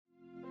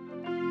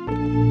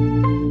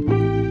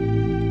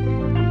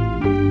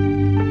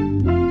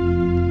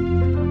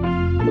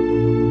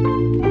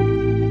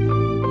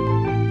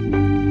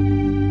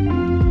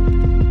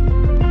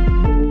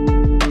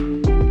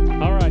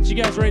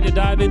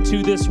dive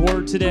into this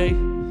word today.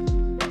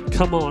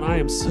 Come on, I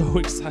am so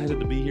excited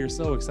to be here,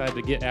 so excited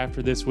to get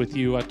after this with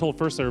you. I told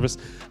First Service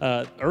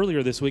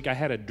earlier this week I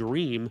had a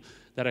dream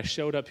that I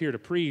showed up here to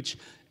preach,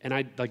 and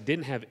I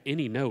didn't have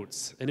any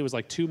notes. And it was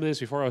 2 minutes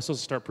before I was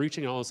supposed to start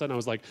preaching, and all of a sudden I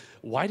was like,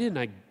 why didn't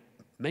I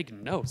make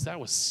notes? That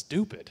was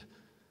stupid.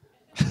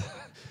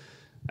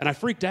 And I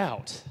freaked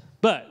out.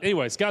 But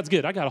anyways, God's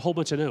good. I got a whole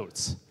bunch of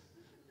notes.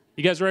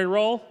 You guys ready to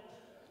roll?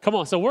 Come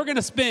on. So we're going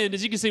to spend,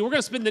 as you can see, we're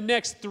going to spend the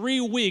next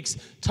 3 weeks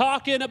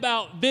talking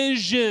about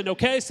vision,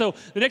 okay? So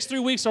the next 3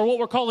 weeks are what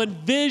we're calling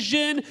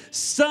Vision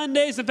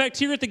Sundays. In fact,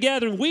 here at the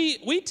gathering,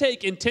 we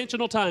take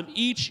intentional time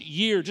each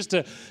year just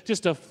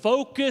to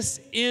focus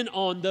in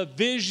on the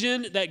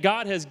vision that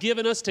God has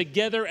given us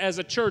together as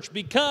a church.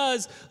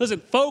 Because, listen,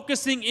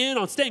 focusing in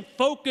on, staying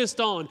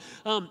focused on,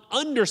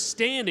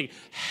 understanding,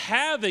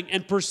 having,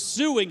 and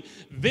pursuing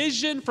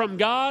vision from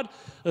God,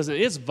 listen,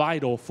 it's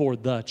vital for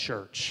the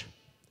church.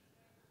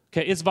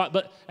 Okay,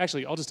 but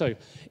actually, I'll just tell you,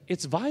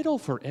 it's vital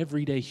for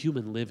everyday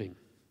human living.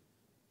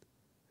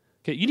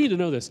 Okay, you need to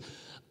know this.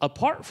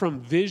 Apart from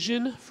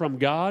vision from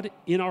God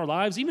in our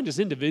lives, even just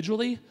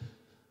individually,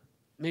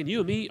 man, you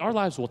and me, our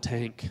lives will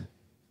tank.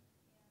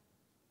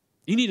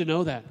 You need to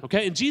know that,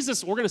 okay? And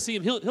Jesus, we're going to see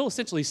him, he'll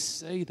essentially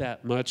say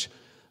that much.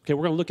 Okay,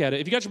 we're going to look at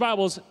it. If you got your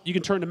Bibles, you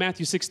can turn to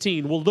Matthew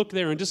 16. We'll look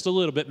there in just a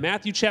little bit.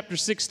 Matthew chapter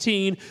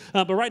 16.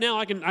 But right now,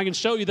 I can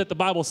show you that the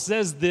Bible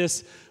says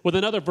this with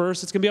another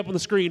verse. It's going to be up on the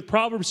screen.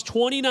 Proverbs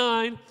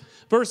 29,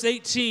 verse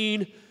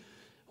 18.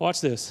 Watch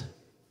this.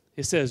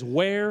 It says,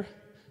 where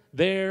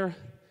there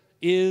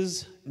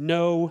is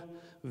no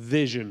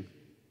vision,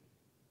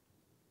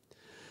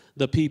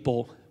 the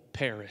people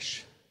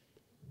perish.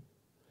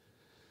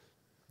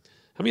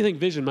 How many think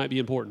vision might be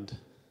important?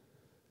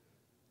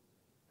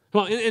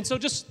 Well, and so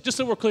just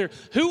so we're clear,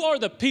 who are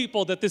the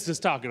people that this is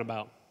talking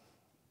about?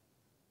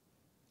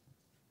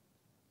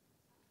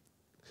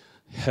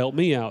 Help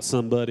me out,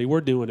 somebody.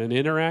 We're doing an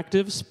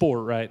interactive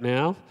sport right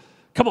now.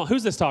 Come on,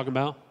 who's this talking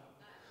about?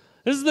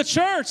 This is the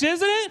church,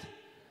 isn't it?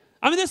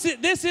 I mean,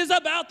 this is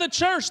about the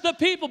church, the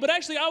people. But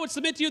actually, I would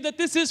submit to you that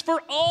this is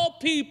for all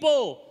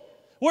people.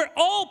 We're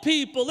all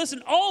people.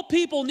 Listen, all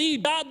people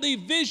need godly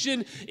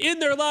vision in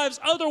their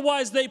lives.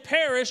 Otherwise, they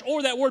perish.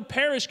 Or that word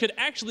perish could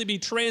actually be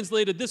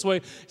translated this way.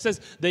 It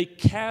says they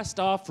cast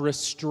off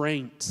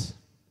restraint.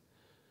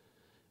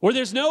 Where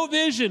there's no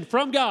vision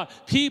from God,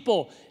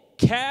 people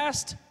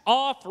cast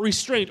off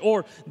restraint.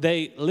 Or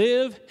they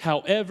live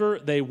however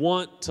they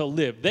want to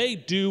live. They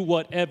do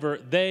whatever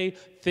they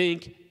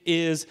think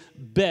is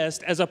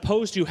best, as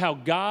opposed to how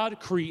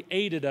God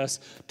created us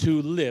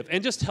to live.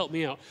 And just help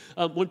me out.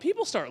 When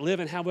people start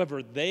living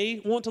however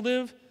they want to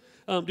live,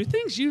 do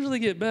things usually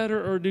get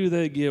better or do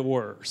they get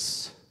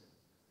worse?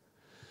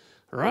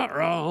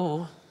 Ruh-roh.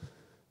 All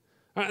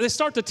right, they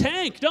start to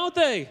tank, don't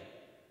they?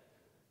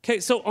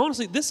 Okay, so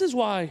honestly, this is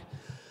why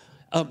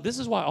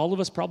all of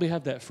us probably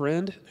have that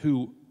friend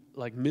who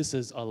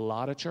misses a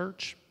lot of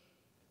church.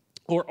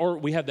 Or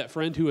we have that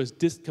friend who has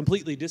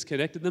completely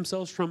disconnected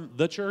themselves from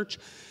the church.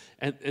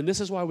 And this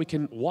is why we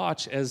can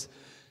watch as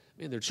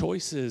their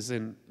choices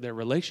and their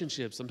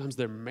relationships, sometimes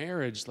their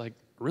marriage,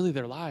 really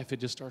their life, it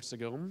just starts to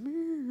go,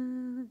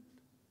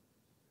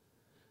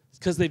 it's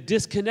because they've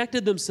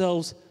disconnected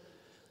themselves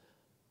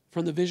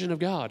from the vision of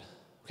God.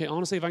 Okay,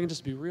 honestly, if I can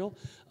just be real,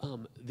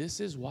 this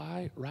is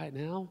why right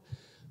now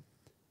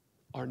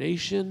our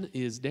nation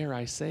is, dare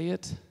I say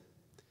it,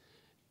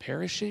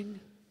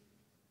 perishing.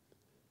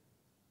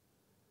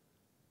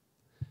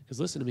 Because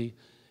listen to me,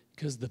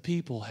 because the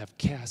people have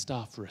cast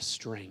off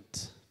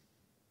restraint.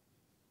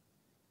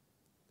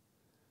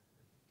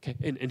 Okay,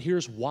 and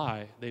here's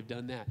why they've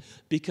done that.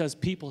 Because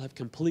people have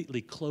completely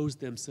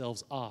closed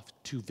themselves off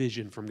to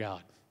vision from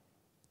God,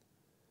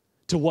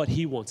 to what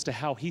He wants, to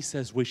how He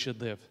says we should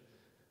live,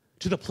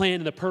 to the plan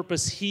and the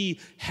purpose He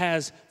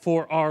has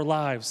for our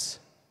lives.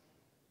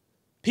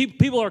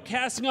 People are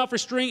casting off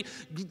restraint,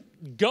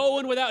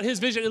 going without His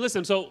vision. And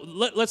listen, so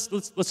let's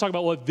talk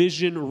about what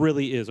vision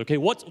really is, okay?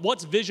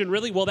 What's vision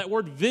really? Well, that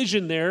word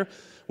vision there,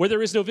 where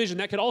there is no vision,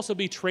 that could also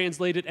be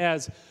translated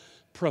as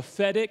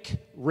prophetic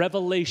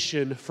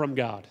revelation from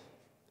God.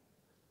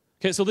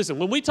 Okay, so listen,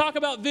 when we talk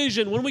about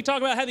vision, when we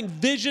talk about having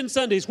Vision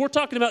Sundays, we're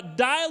talking about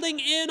dialing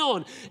in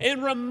on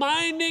and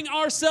reminding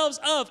ourselves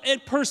of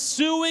and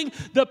pursuing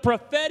the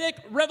prophetic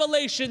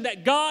revelation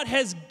that God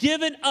has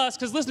given us.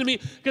 Because listen to me,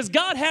 because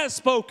God has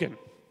spoken.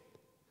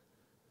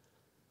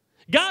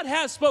 God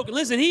has spoken.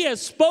 Listen, He has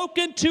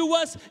spoken to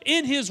us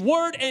in His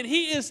Word, and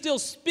He is still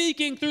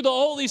speaking through the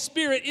Holy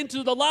Spirit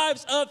into the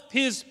lives of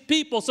His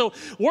people. So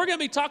we're going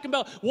to be talking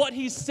about what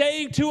He's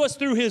saying to us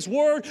through His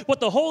Word,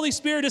 what the Holy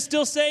Spirit is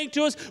still saying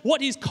to us,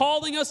 what He's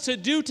calling us to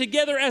do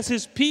together as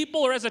His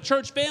people or as a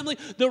church family,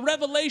 the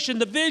revelation,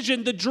 the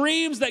vision, the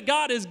dreams that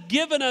God has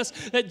given us,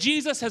 that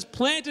Jesus has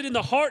planted in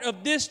the heart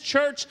of this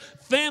church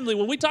family.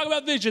 When we talk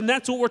about vision,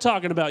 that's what we're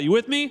talking about. You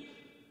with me?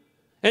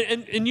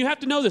 And you have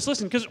to know this.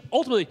 Listen, because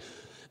ultimately,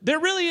 there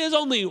really is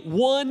only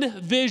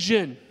one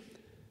vision.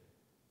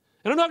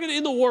 And I'm not going to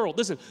end the world.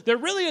 Listen, there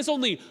really is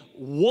only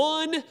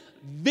one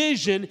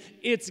vision.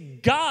 It's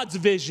God's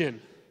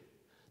vision.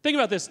 Think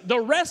about this. The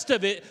rest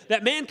of it,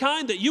 that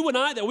mankind, that you and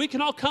I, that we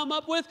can all come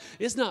up with,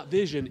 is not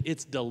vision,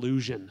 it's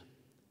delusion.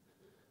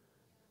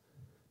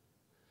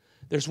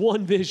 There's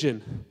one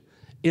vision.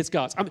 It's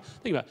God's. I mean,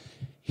 think about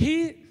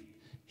it.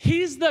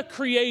 He's the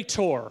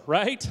creator,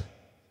 right?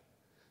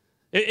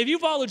 If you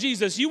follow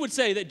Jesus, you would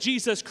say that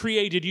Jesus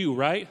created you,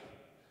 right?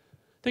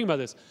 Think about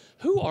this.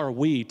 Who are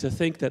we to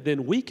think that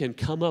then we can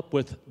come up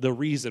with the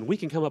reason? We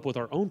can come up with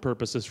our own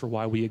purposes for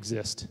why we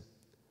exist.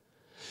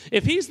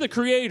 If he's the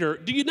creator,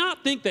 do you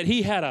not think that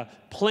he had a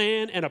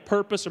plan and a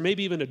purpose or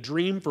maybe even a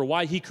dream for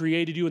why he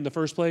created you in the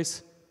first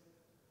place?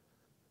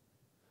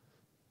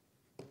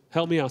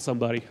 Help me out,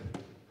 somebody.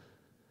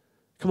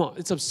 Come on,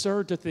 it's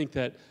absurd to think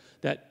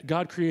that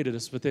God created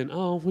us, but then,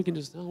 we can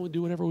just we'll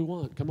do whatever we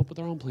want, come up with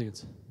our own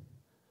plans.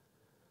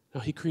 No,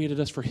 he created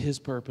us for his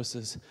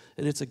purposes,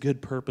 and it's a good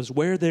purpose.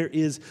 Where there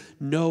is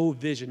no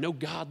vision, no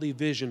godly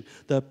vision,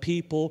 the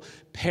people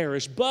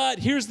perish. But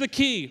here's the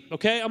key,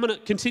 okay? I'm going to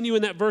continue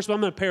in that verse, but I'm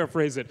going to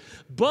paraphrase it.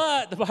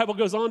 But the Bible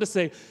goes on to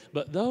say,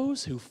 but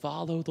those who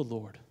follow the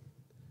Lord,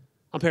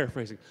 I'm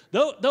paraphrasing,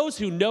 those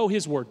who know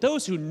his word,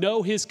 those who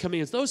know his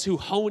commands, those who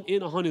hone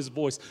in on his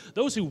voice,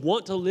 those who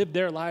want to live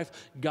their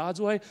life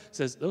God's way,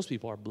 says those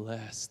people are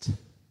blessed. It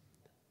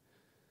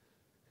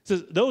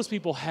says those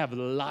people have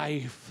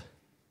life.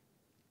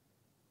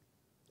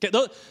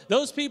 Okay,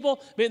 those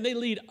people, man, they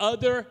lead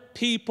other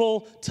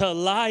people to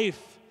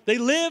life. They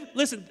live,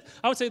 listen,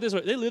 I would say it this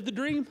way, they live the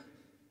dream.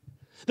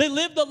 They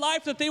live the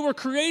life that they were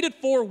created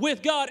for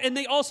with God, and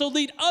they also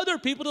lead other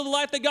people to the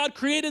life that God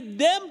created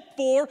them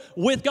for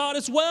with God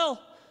as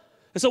well.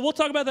 And so we'll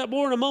talk about that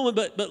more in a moment,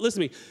 but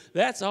listen to me,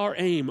 that's our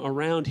aim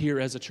around here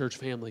as a church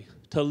family,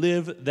 to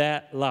live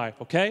that life,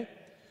 okay?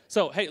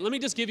 So, hey, let me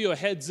just give you a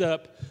heads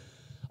up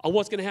on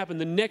what's going to happen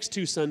the next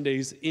 2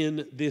 Sundays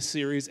in this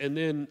series, and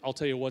then I'll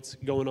tell you what's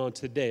going on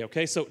today,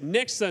 okay? So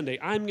next Sunday,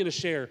 I'm going to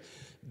share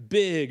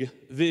big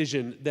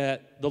vision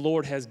that the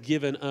Lord has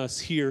given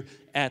us here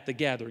at the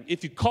gathering.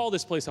 If you call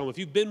this place home, if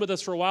you've been with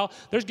us for a while,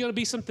 there's going to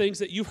be some things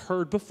that you've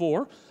heard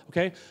before,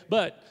 okay?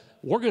 But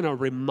we're going to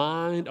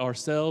remind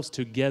ourselves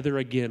together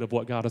again of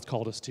what God has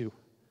called us to,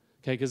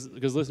 okay? Because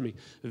listen to me,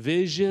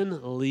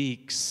 vision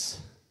leaks.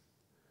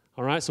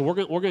 All right, so we're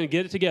going to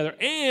get it together.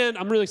 And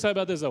I'm really excited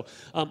about this, though.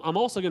 I'm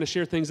also going to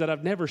share things that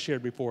I've never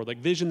shared before, like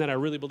vision that I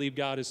really believe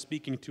God is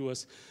speaking to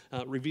us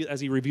as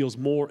he reveals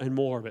more and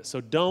more of it. So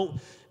don't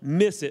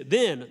miss it.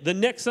 Then, the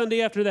next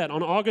Sunday after that,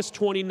 on August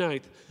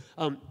 29th,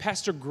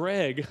 Pastor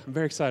Greg, I'm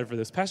very excited for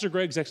this. Pastor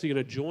Greg's actually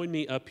going to join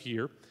me up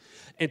here.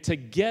 And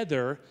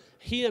together,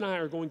 he and I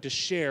are going to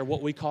share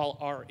what we call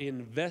our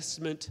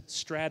investment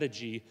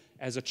strategy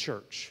as a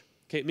church.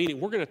 Okay, meaning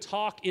we're going to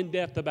talk in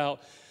depth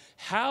about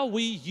how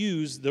we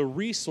use the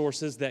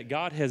resources that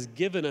God has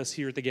given us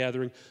here at the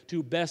gathering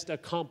to best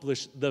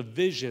accomplish the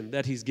vision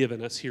that he's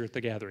given us here at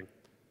the gathering.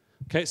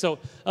 Okay, so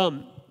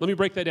let me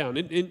break that down.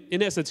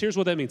 In essence, here's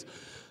what that means.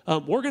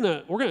 We're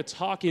gonna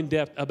talk in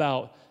depth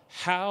about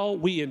how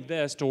we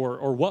invest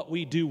or what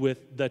we do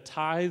with the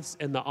tithes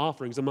and the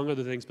offerings, among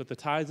other things, but the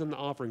tithes and the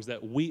offerings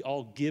that we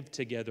all give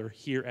together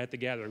here at the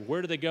gathering.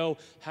 Where do they go?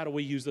 How do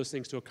we use those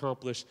things to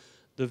accomplish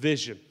the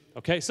vision?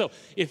 Okay, so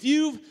if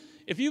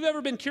you've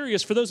ever been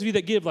curious, for those of you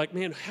that give, like,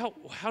 man,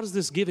 how does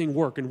this giving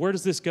work and where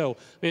does this go?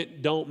 Man,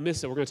 don't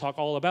miss it. We're going to talk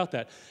all about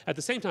that. At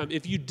the same time,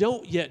 if you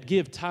don't yet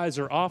give tithes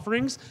or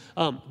offerings,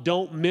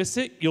 don't miss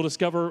it. You'll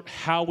discover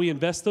how we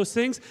invest those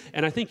things,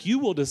 and I think you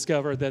will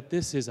discover that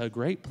this is a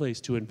great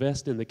place to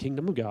invest in the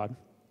kingdom of God.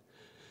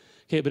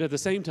 Okay, but at the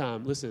same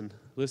time, listen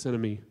to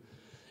me.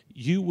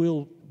 You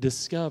will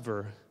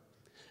discover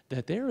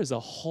that there is a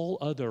whole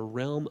other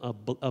realm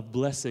of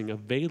blessing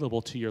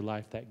available to your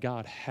life that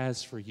God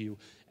has for you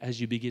as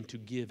you begin to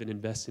give and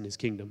invest in his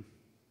kingdom.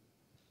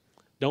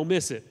 Don't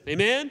miss it.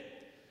 Amen?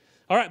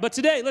 All right, but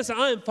today, listen,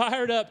 I am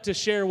fired up to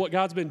share what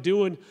God's been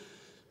doing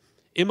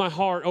in my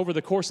heart over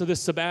the course of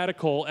this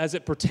sabbatical as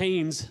it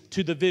pertains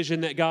to the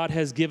vision that God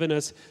has given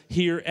us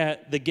here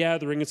at the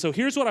gathering. And so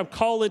here's what I'm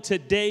calling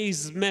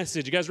today's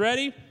message. You guys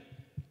ready?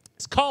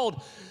 It's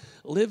called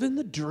Livin'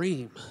 the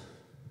Dream.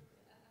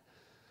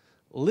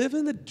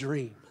 Living the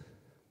dream.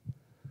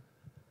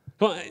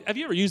 Come on, have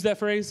you ever used that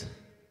phrase?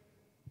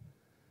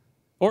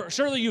 Or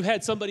surely you've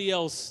had somebody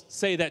else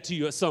say that to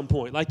you at some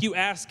point. Like you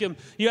ask them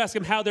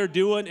how they're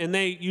doing, and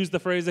they use the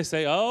phrase, they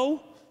say,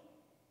 oh,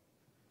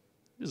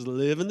 just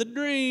living the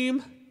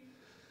dream.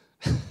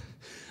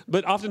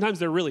 But oftentimes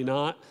they're really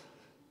not.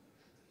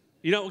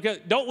 You know,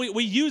 don't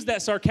we use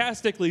that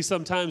sarcastically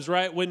sometimes,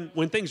 right?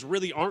 When things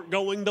really aren't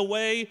going the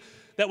way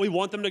that we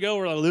want them to go,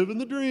 we're like, living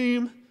the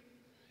dream.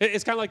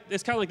 It's kind of like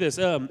this.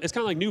 It's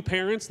kind of like new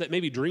parents that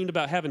maybe dreamed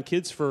about having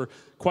kids for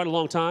quite a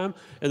long time,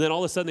 and then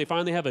all of a sudden they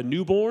finally have a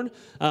newborn,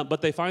 but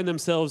they find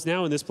themselves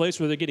now in this place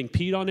where they're getting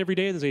peed on every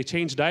day as they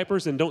change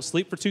diapers and don't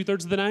sleep for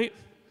 2/3 of the night.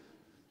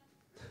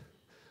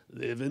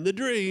 Living the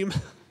dream.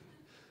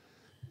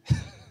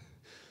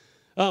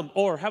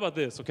 Or how about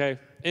this, okay?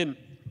 And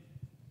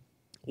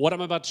What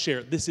I'm about to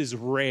share, this is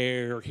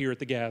rare here at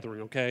the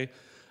gathering, okay?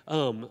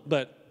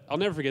 But I'll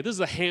never forget, this is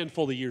a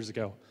handful of years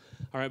ago.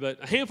 All right,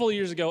 but a handful of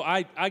years ago,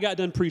 I got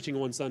done preaching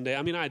one Sunday.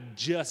 I mean, I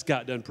just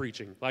got done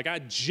preaching. Like, I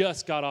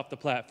just got off the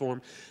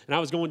platform, and I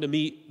was going to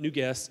meet new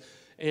guests.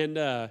 And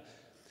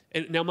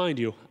now, mind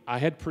you, I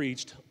had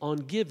preached on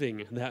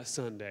giving that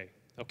Sunday,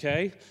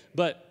 okay?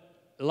 But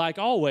like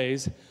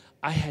always,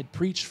 I had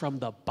preached from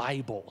the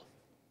Bible.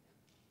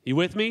 You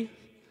with me?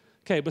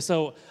 Okay, but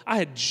so I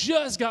had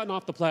just gotten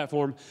off the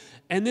platform,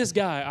 and this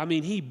guy, I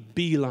mean, he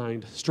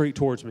beelined straight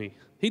towards me.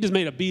 He just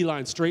made a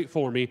beeline straight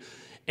for me,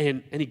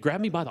 and he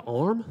grabbed me by the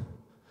arm,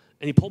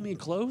 and he pulled me in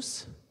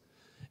close,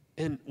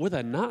 and with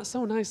a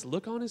not-so-nice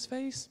look on his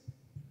face,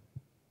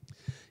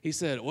 he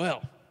said,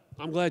 well,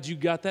 I'm glad you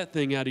got that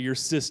thing out of your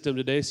system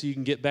today so you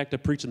can get back to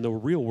preaching the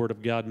real Word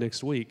of God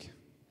next week.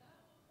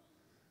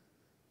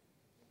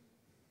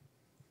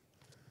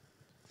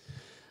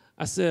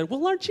 I said,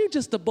 well, aren't you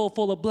just a bowl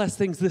full of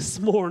blessings this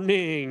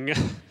morning?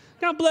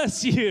 God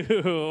bless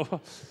you.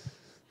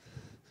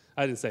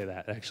 I didn't say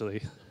that,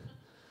 actually.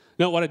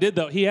 No, what I did,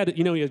 though, he had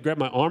grabbed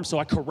my arm, so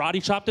I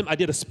karate chopped him. I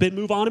did a spin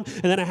move on him,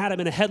 and then I had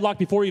him in a headlock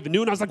before he even knew,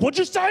 and I was like, what'd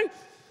you say?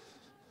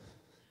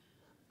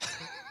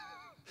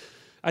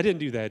 I didn't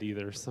do that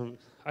either.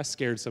 I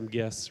scared some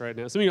guests right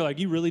now. Some of you are like,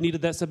 you really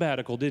needed that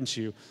sabbatical, didn't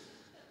you?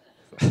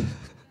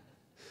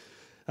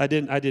 I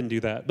didn't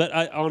do that. But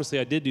honestly,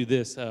 I did do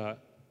this.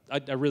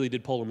 I really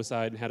did pull him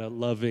aside and had a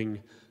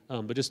loving,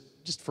 but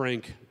just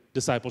frank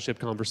discipleship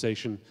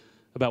conversation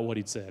about what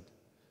he'd said.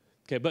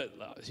 Okay, but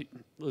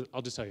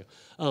I'll just tell you.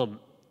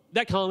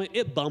 That comment,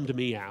 it bummed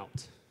me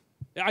out.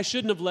 I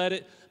shouldn't have let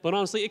it, but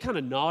honestly, it kind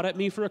of gnawed at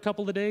me for a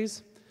couple of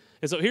days.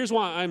 And so here's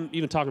why I'm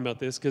even talking about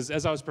this, because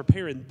as I was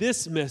preparing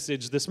this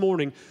message this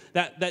morning,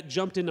 that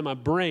jumped into my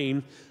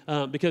brain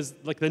because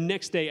like the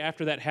next day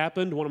after that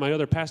happened, one of my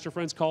other pastor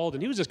friends called,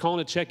 and he was just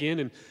calling to check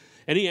in,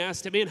 and he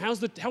asked, man, how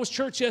was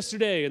church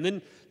yesterday? And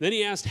then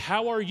he asked,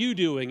 how are you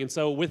doing? And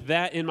so with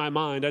that in my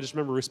mind, I just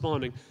remember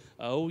responding,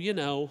 oh,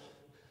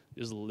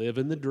 just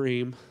living the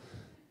dream.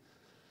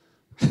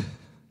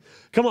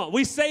 Come on,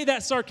 we say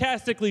that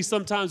sarcastically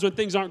sometimes when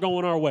things aren't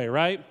going our way,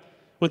 right?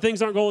 When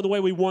things aren't going the way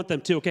we want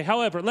them to. Okay,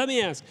 however, let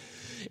me ask,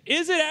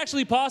 is it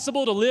actually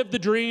possible to live the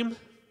dream?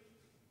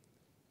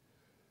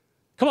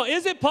 Come on,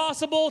 is it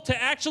possible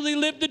to actually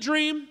live the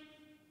dream?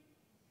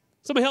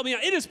 Somebody help me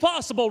out. It is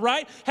possible,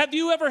 right? Have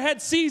you ever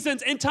had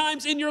seasons and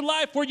times in your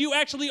life where you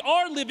actually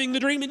are living the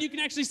dream and you can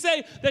actually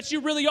say that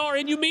you really are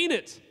and you mean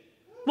it?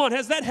 Come on,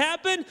 has that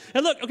happened?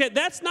 And look, okay,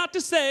 that's not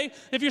to say,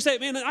 if you're saying,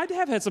 man, I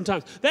have had some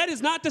times. That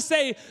is not to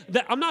say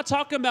that I'm not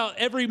talking about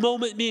every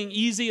moment being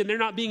easy and there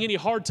not being any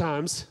hard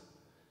times.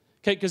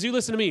 Okay, because you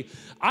listen to me.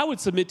 I would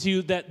submit to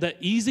you that the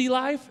easy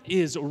life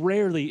is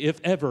rarely, if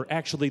ever,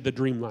 actually the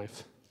dream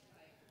life.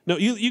 No,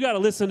 you got to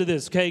listen to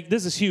this, okay?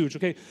 This is huge,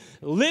 okay?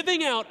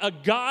 Living out a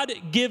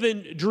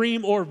God-given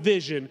dream or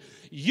vision,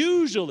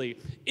 usually,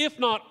 if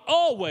not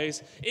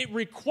always, it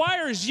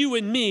requires you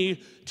and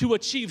me to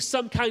achieve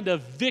some kind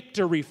of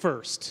victory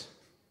first.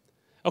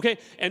 Okay,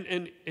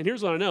 and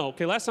here's what I know.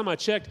 Okay, last time I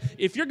checked,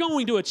 if you're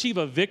going to achieve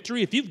a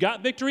victory, if you've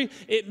got victory,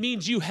 it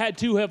means you had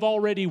to have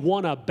already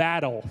won a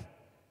battle.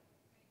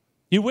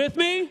 You with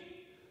me?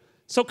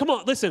 So come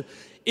on, listen.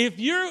 If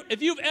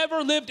you've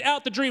ever lived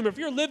out the dream, or if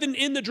you're living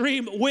in the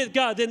dream with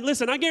God, then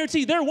listen, I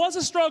guarantee there was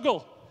a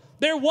struggle.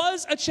 There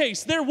was a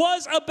chase. There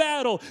was a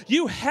battle.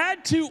 You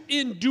had to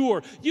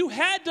endure. You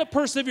had to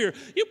persevere.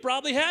 You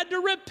probably had to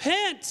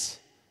repent.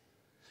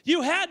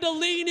 You had to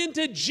lean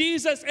into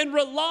Jesus and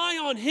rely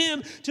on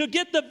Him to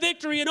get the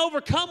victory and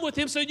overcome with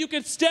Him so you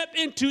could step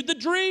into the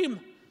dream.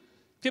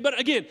 Okay, but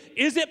again,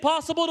 is it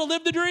possible to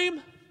live the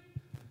dream?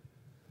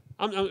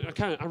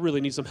 I really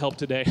need some help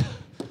today.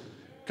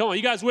 Come on,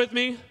 you guys with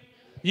me?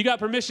 You got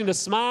permission to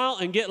smile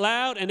and get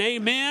loud and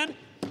amen?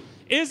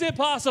 Is it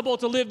possible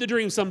to live the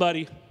dream,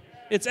 somebody?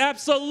 It's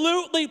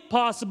absolutely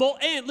possible.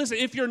 And listen,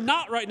 if you're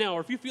not right now,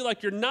 or if you feel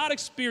like you're not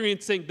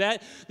experiencing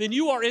that, then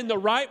you are in the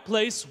right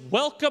place.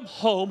 Welcome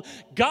home.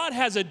 God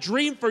has a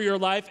dream for your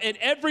life, and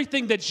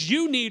everything that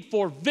you need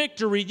for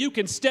victory, you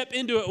can step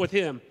into it with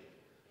Him.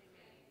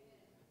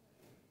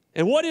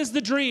 And what is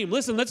the dream?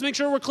 Listen, let's make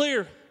sure we're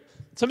clear.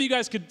 Some of you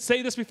guys could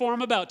say this before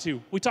I'm about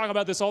to. We talk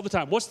about this all the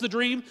time. What's the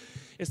dream?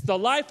 It's the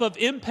life of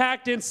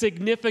impact and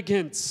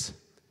significance.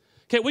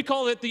 Okay, we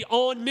call it the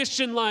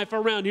on-mission life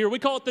around here. We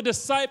call it the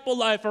disciple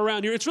life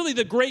around here. It's really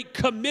the Great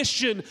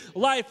Commission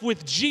life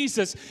with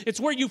Jesus. It's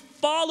where you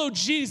follow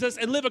Jesus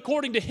and live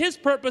according to His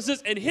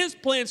purposes and His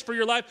plans for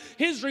your life,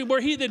 His dream,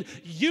 where He then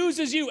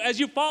uses you as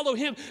you follow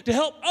Him to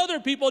help other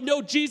people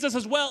know Jesus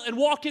as well and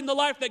walk in the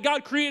life that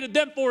God created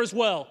them for as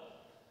well.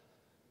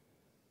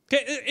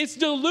 Okay, it's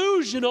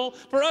delusional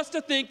for us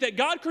to think that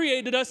God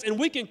created us and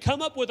we can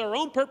come up with our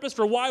own purpose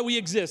for why we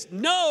exist.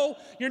 No,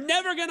 you're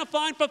never going to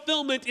find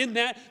fulfillment in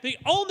that. The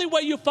only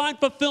way you find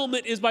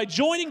fulfillment is by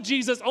joining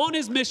Jesus on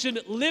His mission,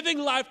 living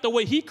life the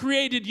way He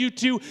created you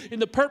to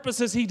in the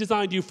purposes He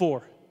designed you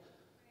for.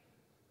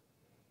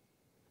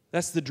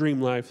 That's the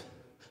dream life.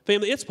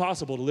 Family, it's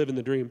possible to live in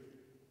the dream.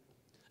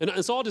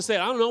 And so I'll just say,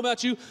 I don't know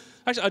about you.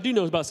 Actually, I do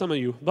know about some of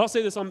you. But I'll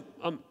say this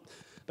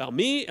about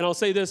me, and I'll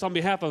say this on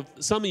behalf of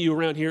some of you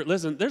around here.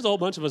 Listen, there's a whole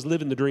bunch of us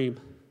living the dream.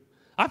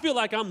 I feel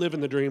like I'm living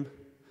the dream.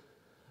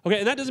 Okay,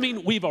 and that doesn't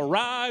mean we've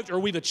arrived or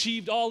we've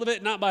achieved all of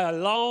it, not by a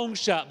long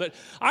shot. But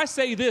I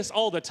say this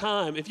all the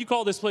time. If you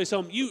call this place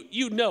home,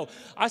 you know.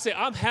 I say,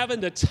 I'm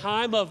having the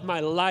time of my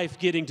life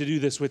getting to do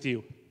this with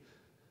you.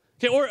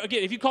 Okay, or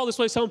again, if you call this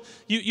place home,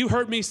 you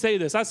heard me say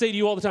this. I say to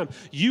you all the time,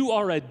 you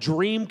are a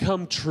dream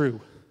come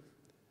true.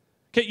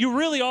 Okay, you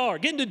really are.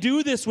 Getting to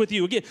do this with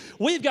you. Again,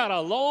 we've got a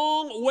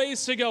long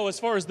ways to go as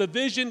far as the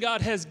vision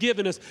God has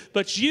given us,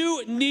 but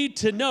you need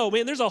to know,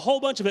 man, there's a whole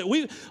bunch of it.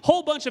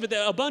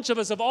 That a bunch of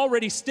us have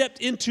already stepped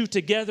into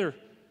together.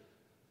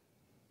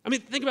 I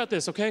mean, think about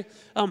this, okay?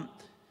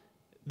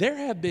 There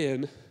have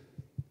been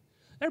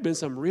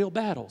some real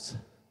battles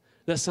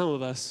that some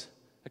of us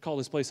that call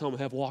this place home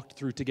have walked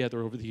through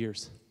together over the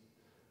years,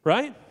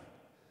 right?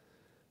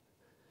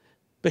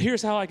 But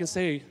here's how I can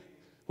say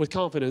with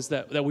confidence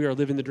that we are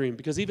living the dream.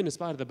 Because even in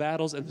spite of the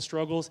battles and the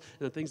struggles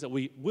and the things that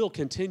we will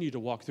continue to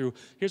walk through,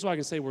 here's why I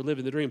can say we're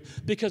living the dream.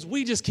 Because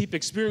we just keep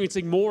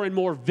experiencing more and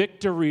more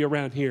victory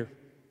around here.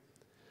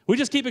 We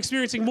just keep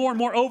experiencing more and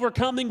more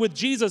overcoming with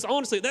Jesus.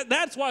 Honestly,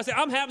 that's why I say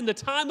I'm having the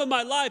time of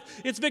my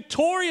life. It's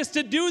victorious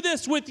to do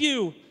this with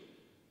you.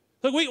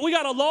 Look, we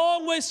got a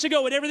long ways to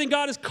go in everything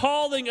God is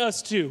calling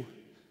us to.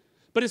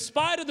 But in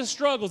spite of the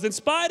struggles, in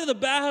spite of the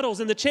battles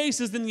and the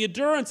chases and the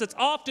endurance that's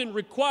often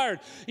required,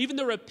 even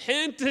the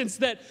repentance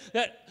that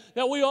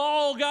we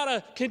all got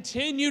to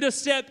continue to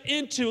step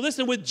into.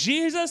 Listen, with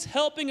Jesus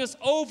helping us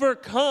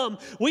overcome,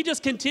 we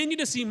just continue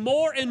to see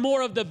more and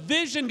more of the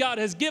vision God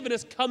has given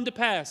us come to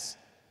pass.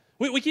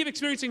 We keep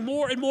experiencing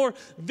more and more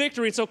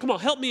victory. And so come on,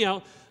 help me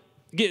out.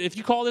 Again, if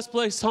you call this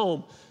place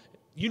home,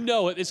 you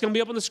know it. It's going to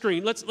be up on the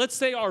screen. Let's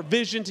say our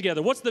vision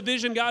together. What's the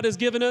vision God has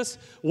given us?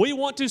 We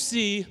want to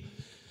see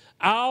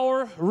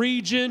our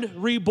region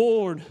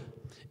reborn.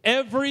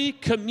 Every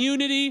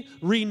community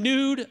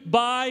renewed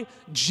by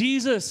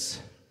Jesus.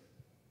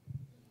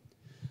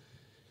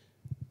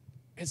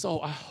 And so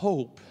I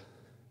hope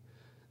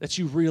that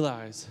you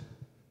realize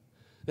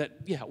that,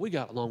 yeah, we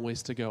got a long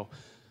ways to go.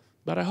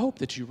 But I hope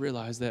that you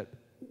realize that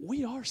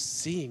we are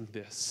seeing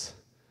this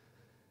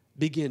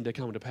begin to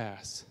come to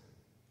pass.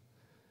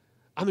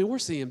 I mean, we're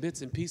seeing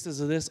bits and pieces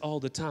of this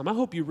all the time. I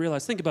hope you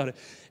realize, think about it,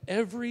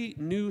 every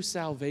new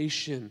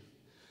salvation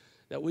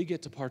that we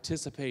get to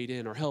participate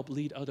in or help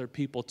lead other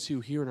people to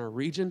here in our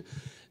region,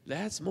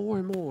 that's more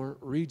and more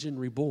region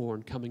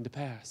reborn coming to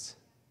pass.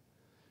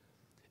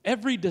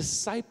 Every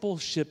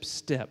discipleship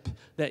step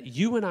that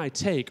you and I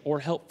take or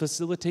help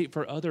facilitate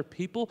for other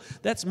people,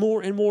 that's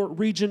more and more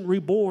region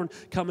reborn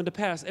coming to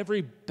pass.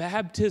 Every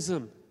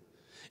baptism,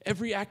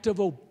 every act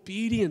of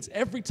obedience,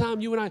 every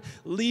time you and I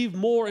leave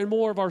more and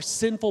more of our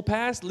sinful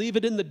past, leave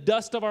it in the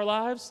dust of our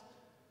lives,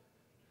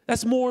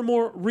 that's more and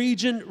more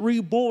region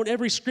reborn.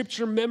 Every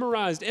scripture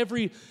memorized,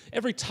 every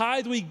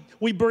tithe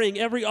we bring,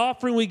 every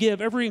offering we give,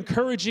 every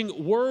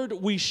encouraging word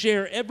we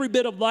share, every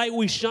bit of light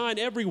we shine,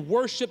 every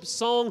worship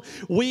song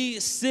we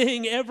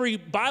sing, every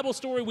Bible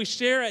story we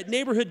share at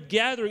neighborhood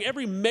gathering,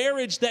 every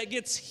marriage that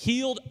gets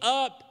healed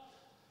up.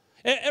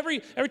 Every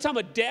time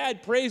a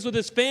dad prays with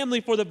his family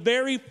for the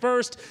very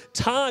first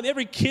time,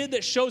 every kid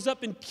that shows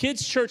up in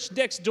kids' church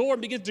next door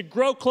and begins to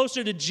grow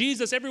closer to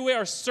Jesus, every way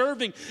our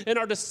serving and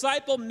our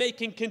disciple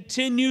making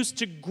continues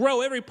to grow,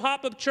 every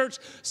pop-up church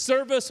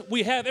service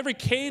we have, every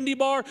candy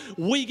bar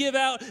we give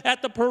out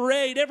at the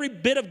parade, every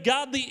bit of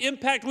godly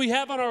impact we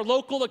have on our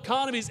local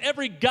economies,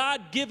 every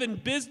God-given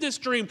business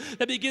dream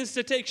that begins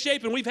to take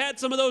shape, and we've had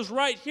some of those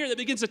right here that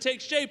begins to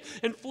take shape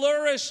and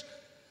flourish.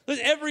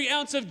 Every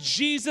ounce of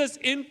Jesus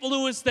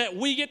influence that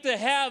we get to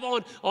have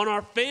on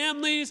our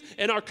families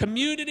and our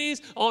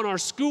communities, on our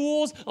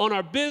schools, on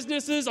our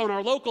businesses, on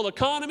our local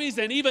economies,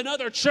 and even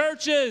other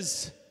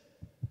churches.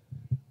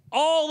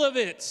 All of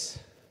it,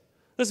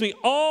 listen to me,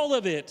 all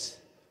of it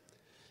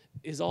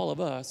is all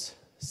of us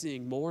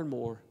seeing more and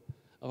more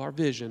of our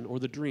vision or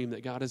the dream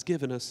that God has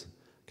given us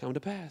come to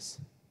pass.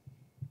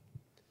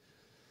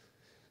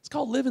 It's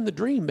called living the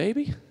dream,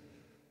 baby.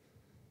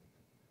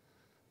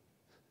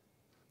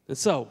 And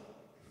so,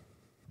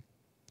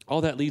 all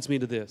that leads me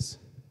to this.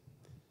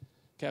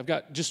 Okay, I've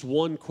got just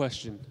one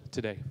question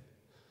today.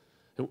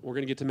 And we're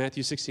going to get to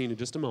Matthew 16 in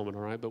just a moment,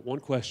 all right? But one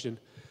question.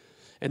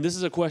 And this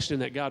is a question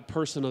that God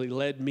personally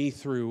led me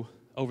through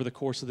over the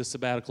course of this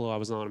sabbatical I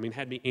was on. I mean,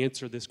 had me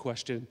answer this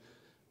question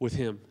with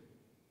him.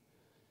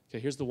 Okay,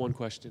 here's the one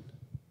question.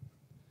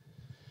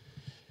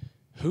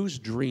 Whose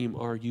dream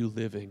are you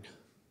living?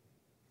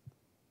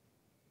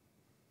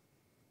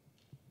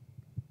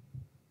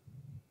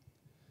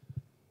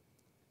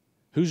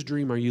 Whose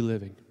dream are you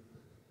living?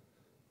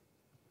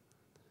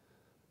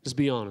 Just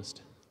be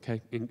honest,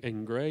 okay?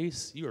 In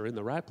grace, you are in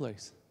the right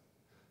place.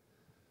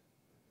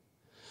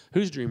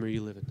 Whose dream are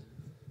you living?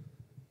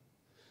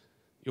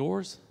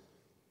 Yours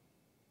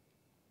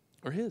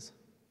or his?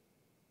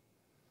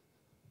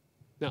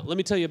 Now, let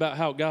me tell you about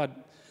how God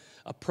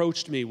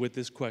approached me with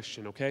this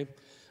question, okay?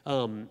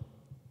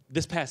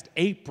 this past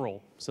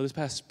April, so this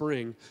past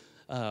spring,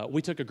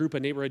 we took a group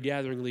of neighborhood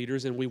gathering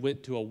leaders and we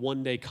went to a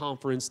one-day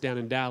conference down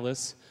in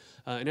Dallas.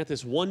 And at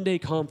this one-day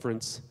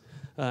conference,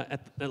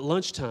 at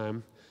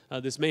lunchtime,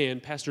 this man,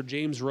 Pastor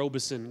James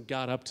Robeson,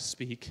 got up to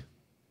speak.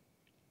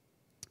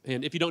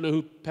 And if you don't know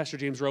who Pastor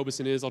James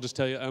Robeson is, I'll just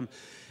tell you,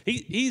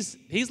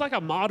 he's like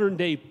a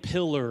modern-day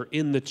pillar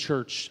in the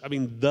church. I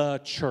mean,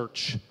 the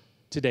church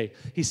today.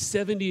 He's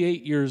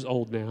 78 years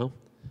old now.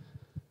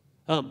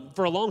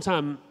 For a long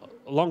time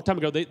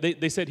ago,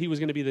 they said he was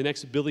going to be the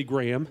next Billy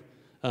Graham,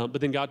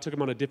 but then God took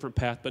him on a different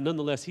path. But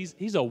nonetheless,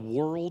 he's a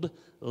world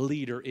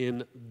leader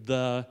in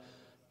the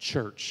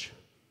church.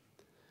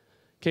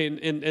 Okay,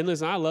 and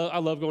listen, I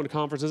love going to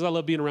conferences. I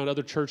love being around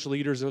other church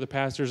leaders and other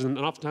pastors, and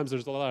oftentimes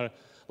there's a lot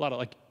of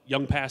like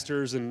young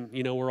pastors, and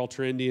we're all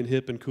trendy and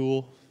hip and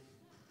cool.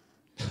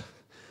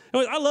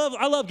 I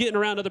love getting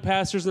around other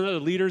pastors and other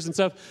leaders and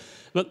stuff.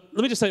 But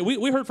let me just say,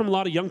 we heard from a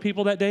lot of young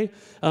people that day,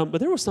 but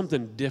there was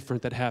something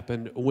different that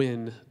happened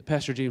when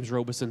Pastor James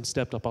Robeson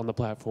stepped up on the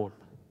platform.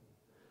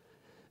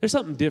 There's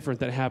something different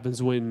that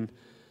happens when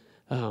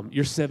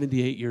you're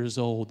 78 years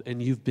old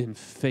and you've been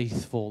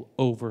faithful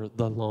over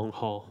the long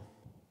haul.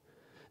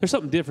 There's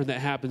something different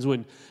that happens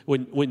when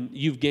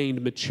you've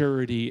gained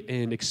maturity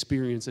and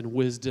experience and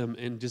wisdom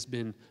and just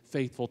been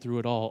faithful through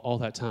it all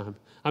that time.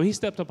 I mean, he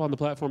stepped up on the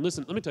platform.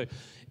 Listen, let me tell you,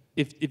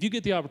 if you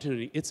get the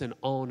opportunity, it's an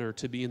honor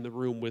to be in the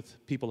room with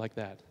people like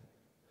that.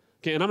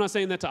 Okay, and I'm not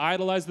saying that to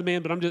idolize the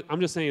man, but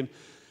I'm just saying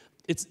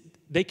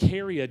they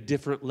carry a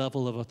different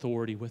level of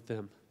authority with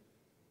them.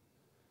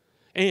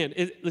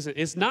 And listen,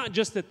 it's not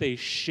just that they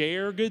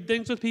share good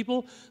things with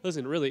people.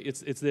 Listen, really,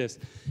 it's this.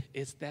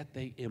 It's that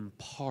they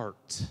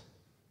impart.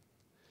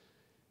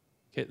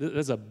 Okay,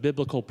 that's a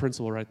biblical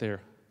principle right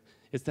there.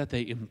 It's that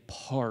they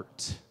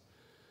impart,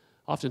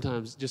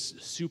 oftentimes,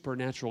 just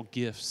supernatural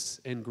gifts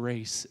and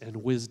grace and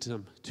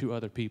wisdom to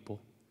other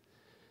people.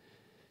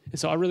 And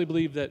so I really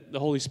believe that the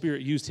Holy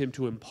Spirit used him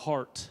to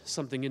impart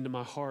something into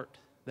my heart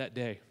that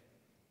day.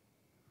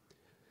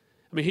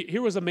 I mean,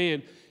 here was a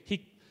man,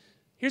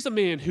 here's a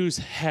man who's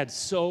had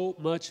so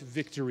much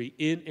victory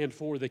in and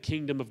for the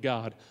kingdom of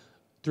God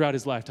throughout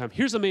his lifetime.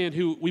 Here's a man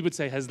who we would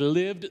say has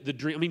lived the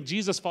dream. I mean,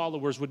 Jesus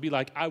followers would be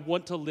like, I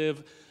want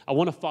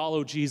to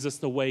follow Jesus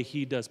the way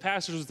he does.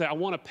 Pastors would say, I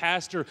want to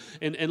pastor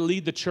and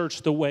lead the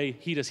church the way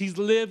he does. He's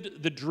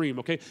lived the dream,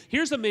 okay?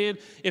 Here's a man,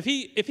 if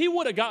he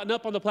would have gotten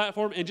up on the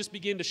platform and just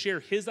began to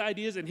share his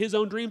ideas and his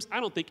own dreams, I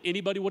don't think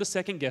anybody would have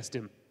second-guessed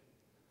him.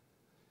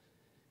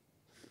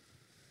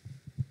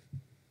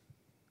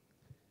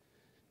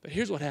 But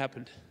here's what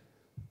happened.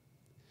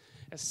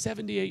 At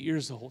 78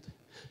 years old,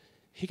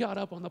 he got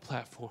up on the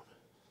platform.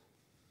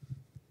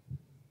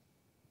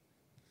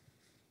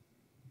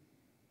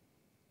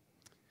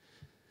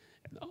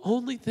 And the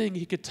only thing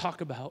he could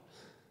talk about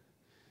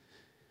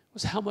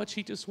was how much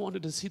he just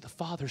wanted to see the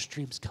Father's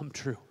dreams come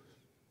true.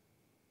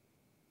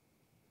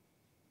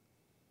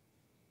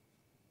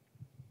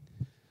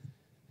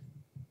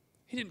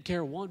 He didn't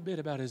care one bit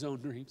about his own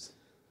dreams.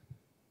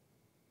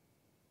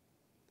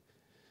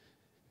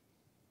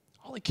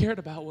 All he cared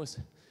about was,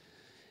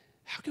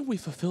 how can we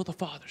fulfill the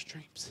Father's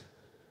dreams?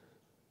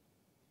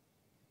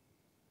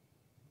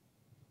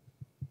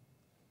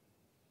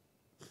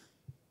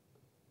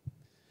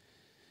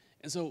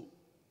 And so,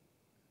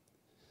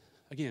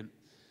 again,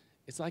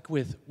 it's like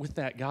with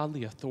that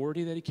godly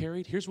authority that he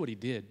carried, here's what he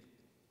did.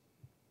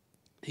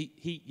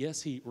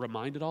 He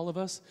reminded all of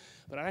us,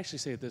 but I actually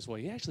say it this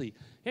way. He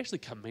actually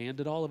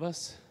commanded all of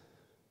us.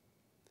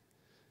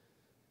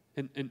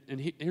 And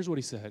here's what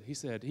he said. He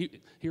said,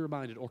 he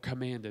reminded or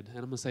commanded, and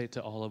I'm going to say it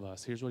to all of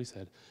us. Here's what he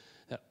said,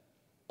 that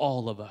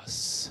all of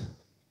us,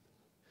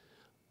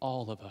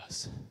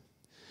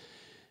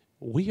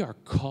 we are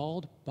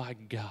called by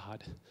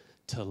God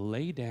to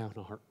lay down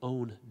our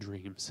own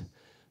dreams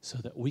so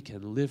that we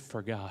can live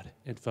for God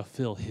and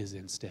fulfill his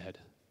instead.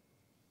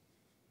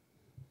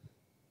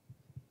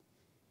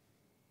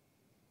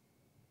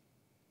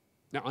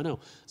 Now, I know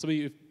some of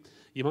you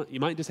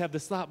might just have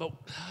this thought, but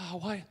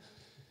why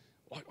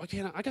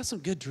can't I got some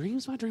good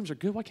dreams. My dreams are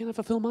good. Why can't I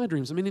fulfill my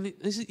dreams? I mean,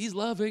 he's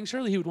loving.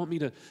 Surely he would want me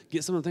to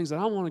get some of the things that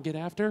I want to get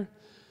after.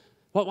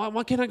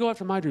 Why can't I go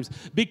after my dreams?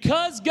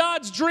 Because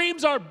God's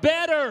dreams are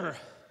better.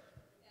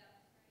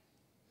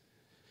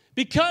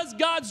 Because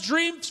God's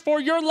dreams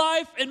for your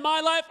life and my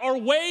life are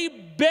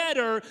way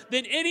better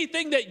than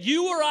anything that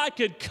you or I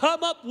could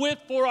come up with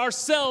for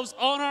ourselves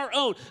on our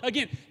own.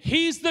 Again,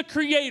 he's the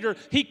creator.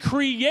 He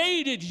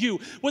created you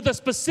with a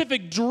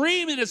specific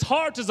dream in his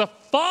heart as a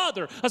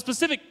father, a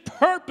specific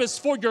purpose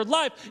for your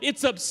life.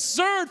 It's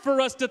absurd for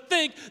us to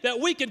think that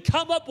we can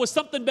come up with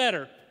something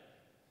better.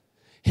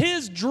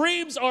 His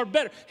dreams are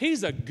better.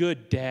 He's a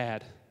good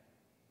dad.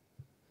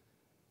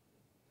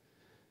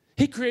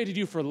 He created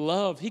you for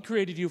love. He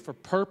created you for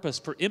purpose,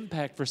 for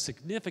impact, for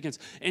significance,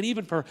 and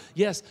even for,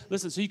 yes,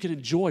 listen, so you can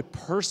enjoy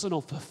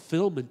personal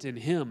fulfillment in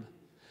him.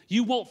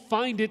 You won't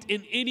find it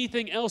in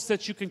anything else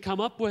that you can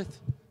come up with.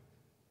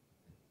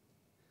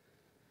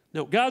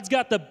 No, God's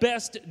got the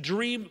best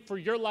dream for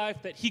your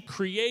life that he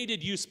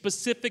created you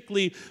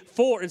specifically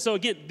for. And so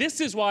again, this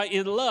is why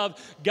in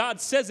love,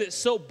 God says it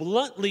so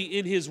bluntly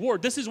in his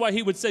word. This is why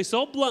he would say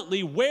so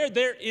bluntly, where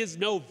there is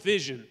no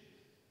vision,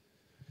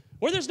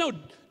 where there's no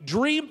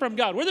dream from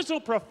God, where there's no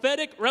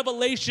prophetic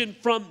revelation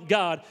from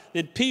God,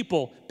 then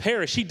people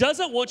perish. He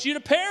doesn't want you to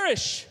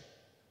perish.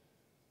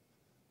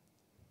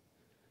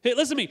 Hey,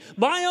 listen to me.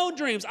 My own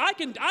dreams, I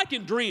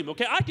can dream,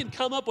 okay? I can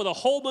come up with a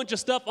whole bunch of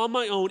stuff on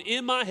my own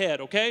in my head,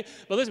 okay?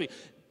 But listen to me.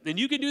 And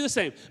you can do the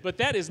same. But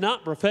that is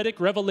not prophetic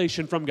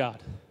revelation from God.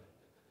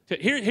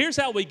 Here's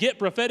how we get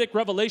prophetic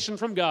revelation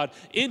from God.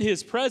 In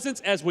his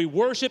presence, as we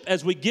worship,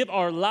 as we give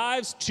our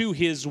lives to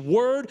his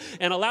word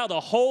and allow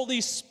the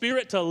Holy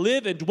Spirit to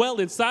live and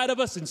dwell inside of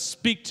us and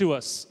speak to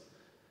us.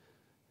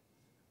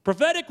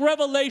 Prophetic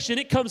revelation,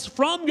 it comes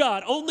from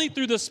God only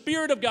through the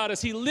Spirit of God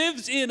as he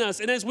lives in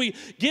us and as we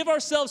give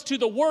ourselves to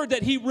the word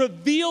that he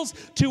reveals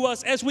to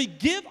us, as we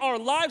give our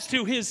lives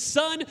to his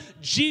son,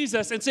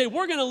 Jesus, and say,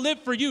 we're going to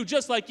live for you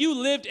just like you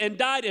lived and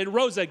died and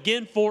rose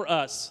again for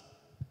us.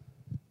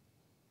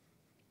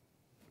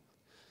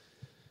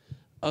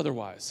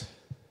 Otherwise,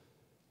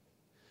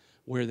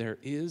 where there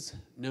is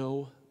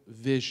no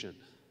vision,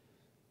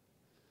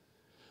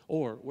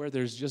 or where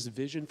there's just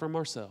vision from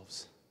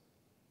ourselves,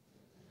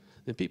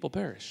 then people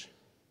perish.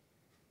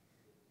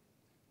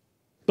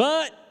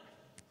 But,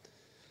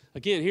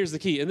 again, here's the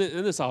key. And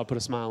this ought to put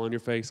a smile on your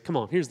face. Come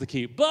on, here's the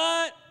key.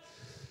 But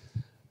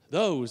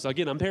those,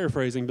 again, I'm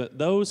paraphrasing, but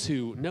those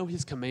who know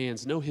his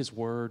commands, know his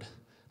word,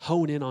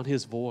 hone in on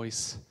his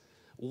voice,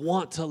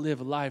 want to live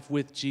life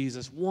with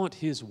Jesus, want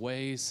his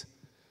ways,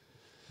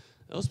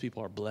 those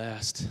people are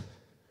blessed.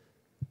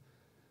 The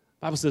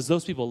Bible says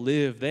those people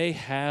live, they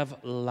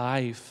have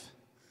life,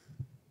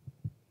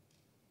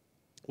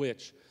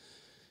 which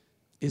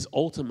is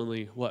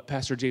ultimately what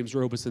Pastor James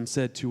Robeson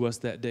said to us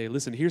that day.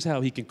 Listen, here's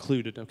how he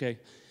concluded, okay?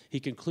 He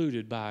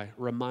concluded by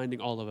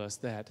reminding all of us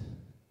that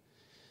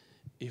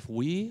if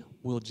we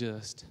will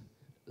just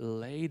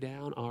lay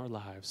down our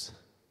lives,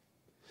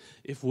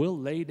 if we'll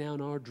lay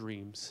down our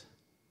dreams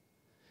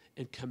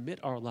and commit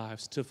our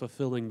lives to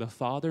fulfilling the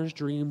Father's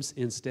dreams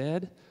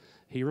instead,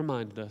 he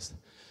reminded us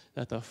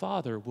that the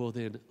Father will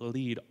then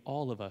lead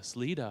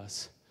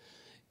us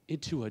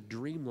into a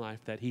dream life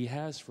that he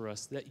has for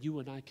us that you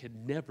and I could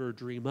never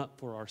dream up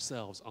for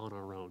ourselves on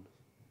our own.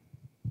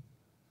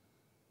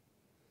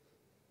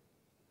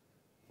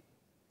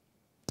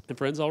 And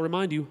friends, I'll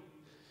remind you,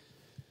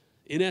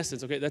 in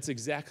essence, okay, that's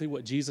exactly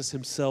what Jesus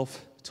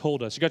himself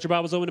told us. You got your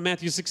Bibles open to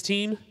Matthew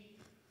 16?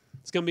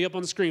 It's going to be up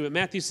on the screen, but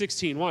Matthew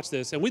 16, watch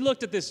this. And we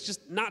looked at this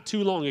just not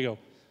too long ago.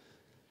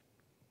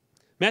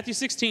 Matthew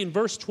 16,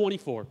 verse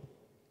 24. It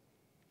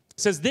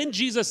says, then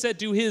Jesus said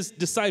to his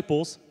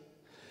disciples,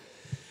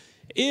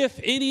 if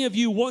any of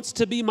you wants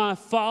to be my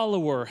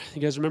follower,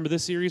 you guys remember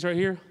this series right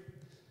here?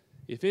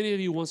 If any of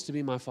you wants to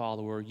be my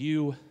follower,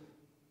 you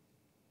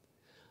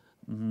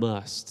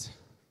must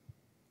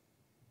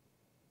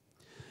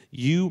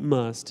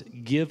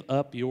give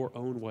up your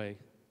own way,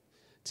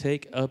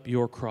 take up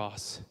your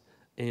cross,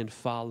 and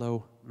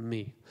follow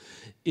me.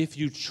 If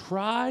you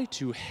try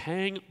to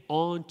hang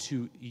on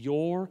to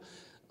your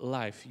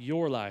life,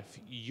 your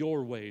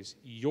ways,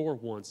 your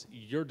wants,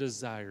 your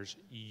desires,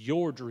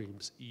 your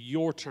dreams,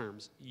 your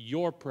terms,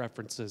 your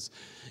preferences,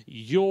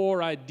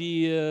 your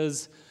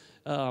ideas,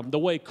 the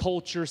way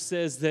culture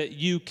says that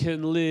you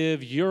can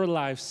live your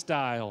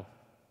lifestyle.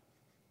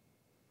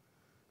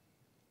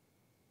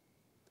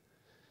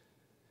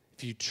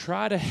 If you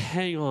try to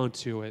hang on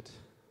to it,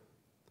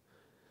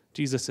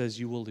 Jesus says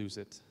you will lose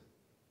it.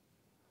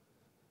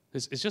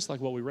 It's just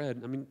like what we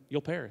read. I mean,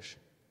 you'll perish.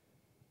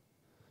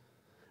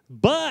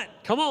 But,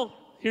 come on,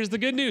 here's the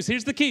good news.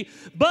 Here's the key.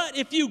 But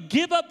if you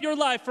give up your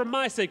life for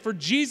my sake, for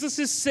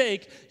Jesus'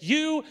 sake,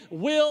 you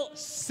will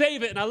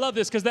save it. And I love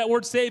this because that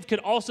word save could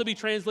also be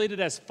translated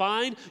as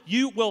find.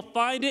 You will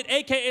find it.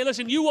 AKA,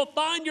 listen, you will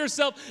find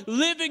yourself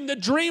living the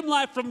dream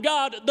life from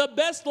God, the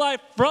best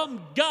life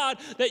from God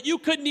that you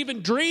couldn't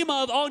even dream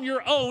of on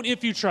your own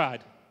if you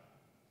tried.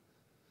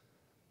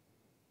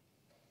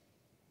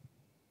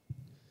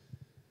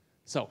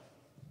 So,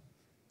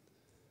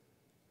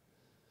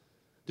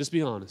 just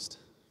be honest.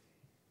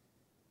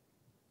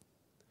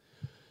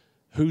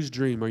 Whose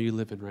dream are you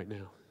living right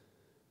now?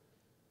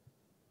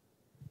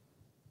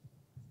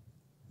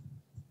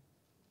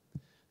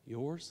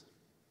 Yours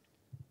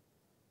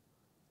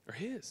or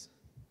his?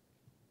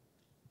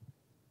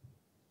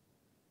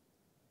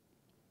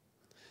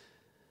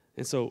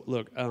 And so,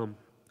 look,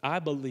 I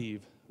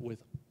believe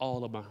with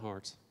all of my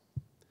heart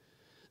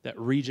that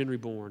Region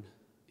Reborn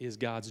is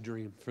God's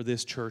dream for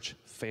this church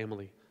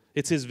family.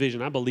 It's his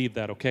vision. I believe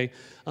that, okay?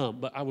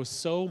 But I was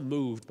so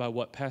moved by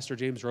what Pastor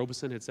James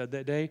Robeson had said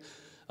that day.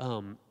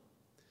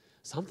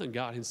 Something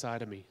got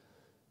inside of me.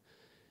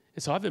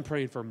 And so I've been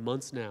praying for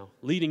months now,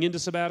 leading into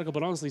sabbatical,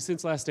 but honestly,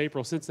 since last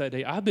April, since that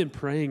day, I've been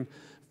praying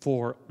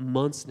for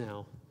months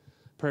now.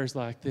 Prayers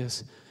like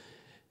this.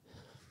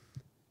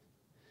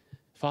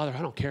 Father,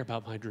 I don't care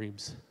about my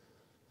dreams.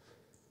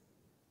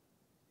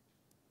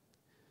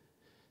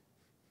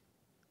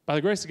 By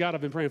the grace of God,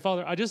 I've been praying,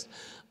 Father, I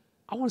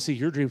want to see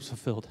your dreams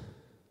fulfilled.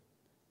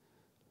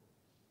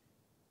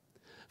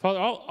 Father,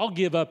 I'll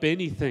give up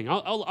anything.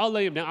 I'll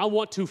lay them down. I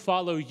want to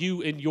follow you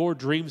in your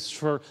dreams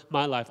for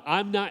my life.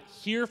 I'm not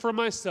here for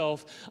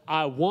myself.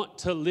 I want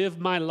to live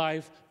my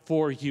life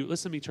for you.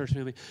 Listen to me, church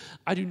family.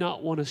 I do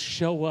not want to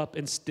show up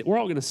and we're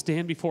all going to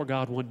stand before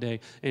God one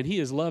day, and he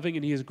is loving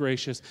and he is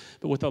gracious.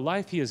 But with the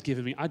life he has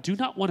given me, I do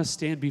not want to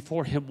stand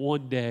before him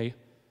one day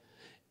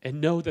and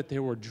know that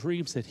there were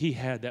dreams that he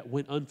had that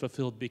went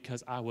unfulfilled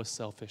because I was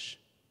selfish.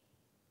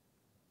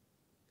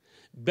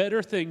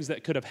 Better things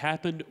that could have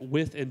happened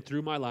with and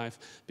through my life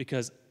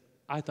because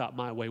I thought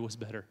my way was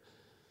better.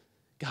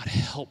 God,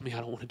 help me. I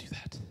don't want to do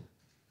that.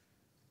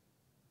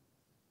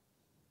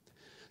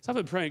 So I've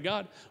been praying,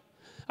 God,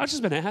 I've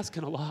just been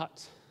asking a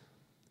lot.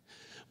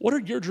 What are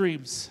your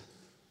dreams?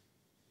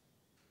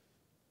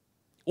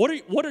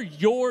 What are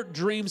your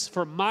dreams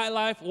for my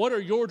life? What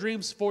are your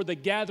dreams for the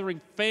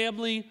gathering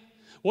family?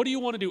 What do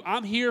you want to do?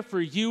 I'm here for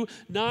you,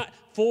 not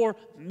for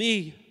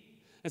me.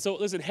 And so,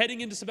 listen,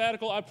 heading into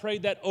sabbatical, I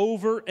prayed that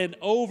over and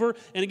over.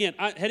 And again,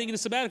 heading into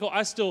sabbatical,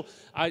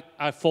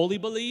 I fully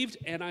believed,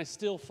 and I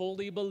still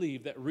fully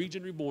believe that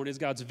Region Reborn is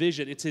God's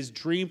vision. It's his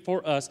dream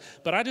for us.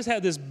 But I just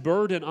had this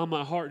burden on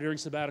my heart during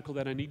sabbatical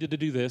that I needed to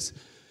do this.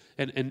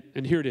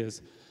 And here it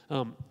is.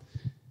 How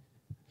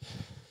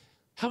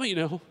many of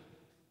you know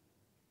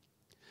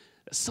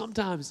that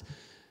sometimes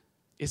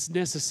it's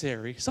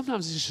necessary,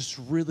 sometimes it's just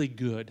really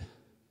good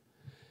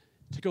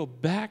to go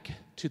back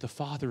to the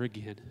Father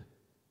again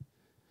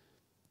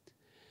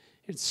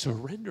and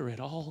surrender it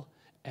all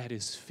at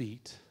his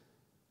feet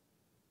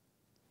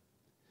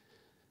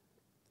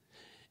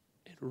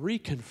and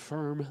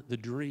reconfirm the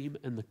dream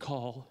and the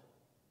call,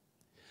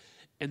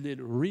 and then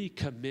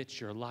recommit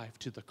your life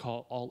to the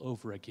call all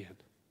over again.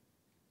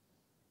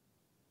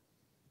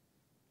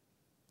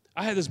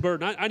 I had this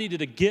burden. I needed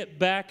to get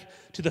back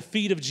to the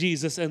feet of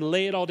Jesus and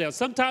lay it all down.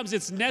 Sometimes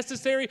it's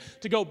necessary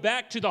to go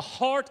back to the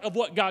heart of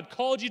what God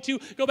called you to,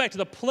 go back to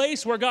the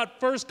place where God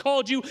first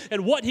called you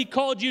and what he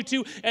called you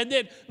to, and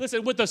then,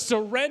 listen, with a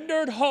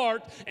surrendered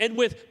heart and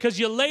because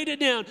you laid it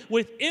down,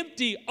 with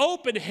empty,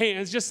 open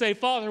hands, just say,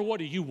 Father, what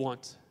do you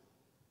want?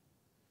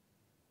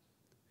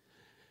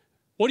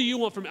 What do you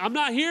want from me? I'm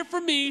not here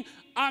for me.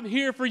 I'm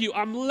here for you.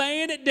 I'm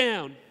laying it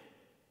down.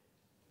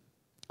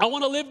 I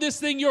want to live this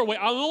thing your way.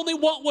 I only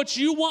want what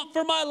you want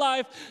for my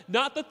life,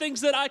 not the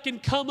things that I can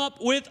come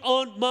up with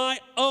on my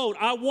own.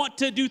 I want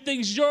to do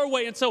things your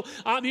way. And so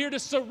I'm here to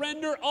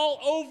surrender all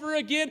over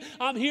again.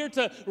 I'm here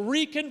to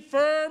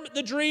reconfirm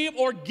the dream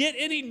or get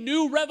any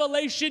new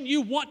revelation you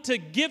want to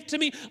give to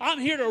me. I'm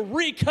here to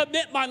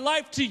recommit my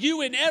life to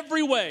you in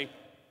every way.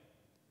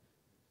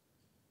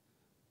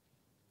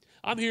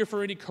 I'm here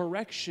for any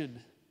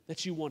correction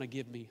that you want to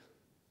give me.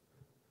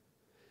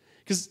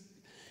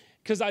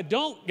 Because I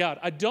don't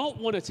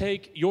want to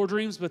take your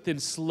dreams but then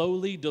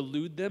slowly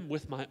dilute them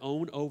with my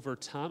own over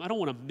time. I don't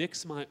want to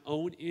mix my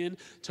own in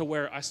to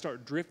where I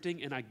start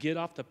drifting and I get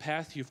off the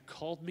path you've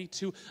called me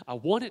to. I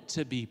want it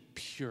to be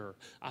pure.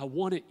 I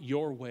want it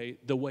your way,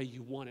 the way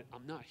you want it.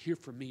 I'm not here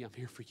for me, I'm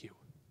here for you.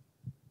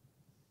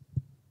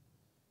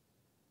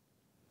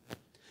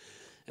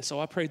 And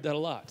so I prayed that a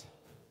lot.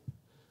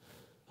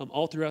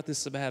 All throughout this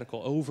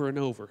sabbatical, over and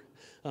over.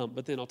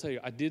 But then I'll tell you,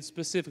 I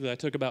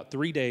took about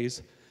 3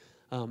 days,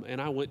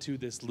 and I went to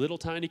this little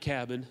tiny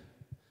cabin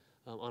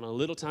on a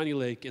little tiny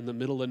lake in the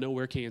middle of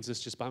nowhere, Kansas,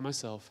 just by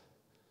myself.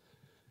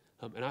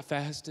 And I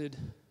fasted,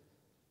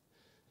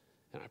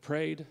 and I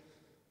prayed,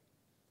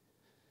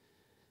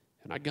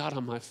 and I got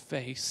on my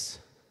face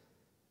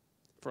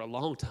for a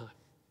long time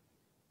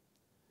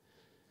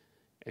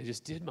and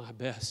just did my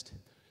best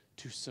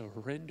to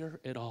surrender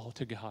it all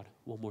to God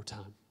one more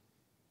time.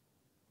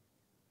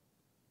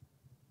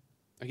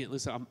 Again,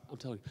 listen, I'm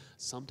telling you,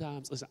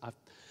 sometimes, listen,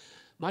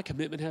 my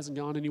commitment hasn't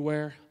gone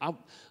anywhere.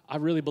 I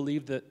really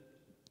believe that,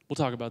 we'll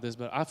talk about this,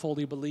 but I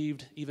fully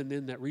believed even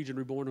then that Region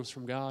Reborn was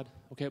from God.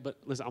 Okay, but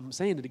listen, I'm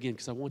saying it again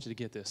because I want you to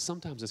get this.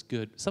 Sometimes it's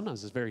good.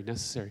 Sometimes it's very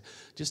necessary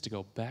just to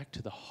go back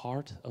to the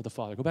heart of the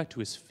Father. Go back to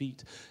his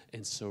feet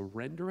and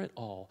surrender it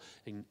all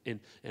and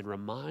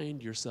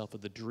remind yourself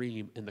of the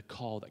dream and the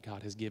call that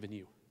God has given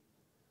you.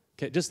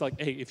 Okay, just like,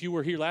 hey, if you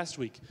were here last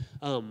week,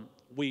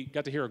 we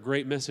got to hear a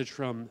great message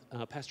from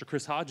Pastor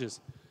Chris Hodges.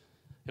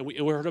 And we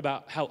heard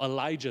about how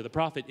Elijah, the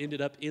prophet,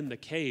 ended up in the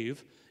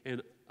cave.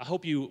 And I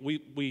hope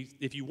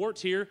if you weren't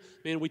here,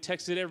 man, we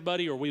texted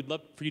everybody, or we'd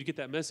love for you to get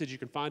that message. You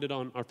can find it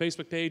on our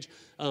Facebook page.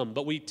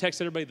 But we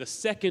texted everybody the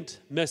second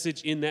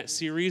message in that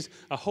series.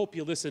 I hope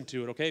you listen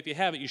to it, okay? If you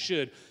haven't, you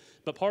should.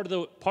 But part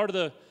of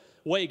the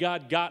way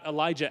God got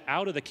Elijah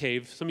out of the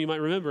cave, some of you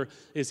might remember,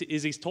 is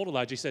he told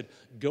Elijah, he said,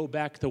 go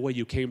back the way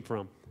you came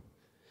from.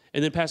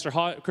 And then Pastor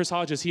Chris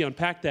Hodges, he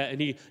unpacked that, and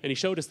he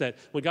showed us that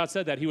when God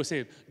said that, he was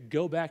saying,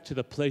 go back to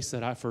the place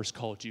that I first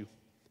called you.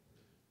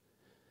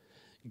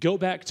 Go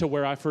back to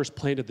where I first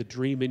planted the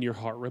dream in your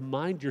heart.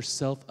 Remind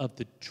yourself of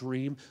the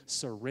dream,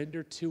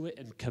 surrender to it,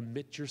 and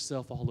commit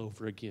yourself all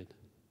over again.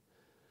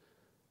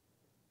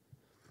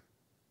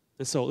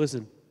 And so,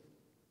 listen,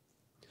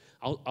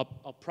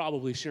 I'll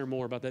probably share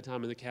more about that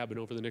time in the cabin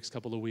over the next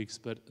couple of weeks.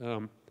 But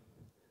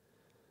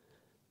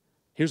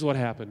here's what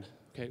happened,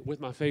 okay? With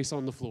my face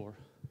on the floor,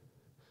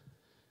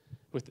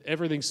 with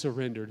everything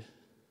surrendered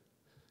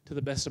to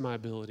the best of my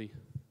ability,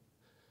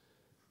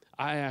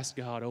 I asked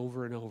God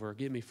over and over,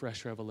 give me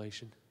fresh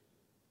revelation.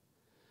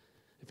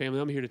 And family,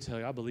 I'm here to tell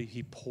you, I believe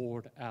he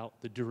poured out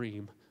the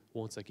dream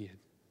once again.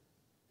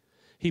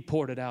 He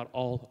poured it out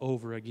all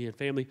over again.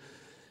 Family,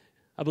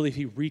 I believe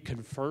he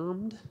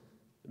reconfirmed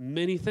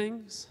many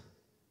things,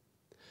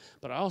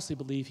 but I also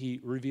believe he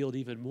revealed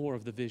even more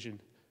of the vision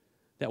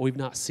that we've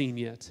not seen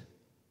yet.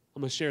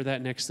 I'm going to share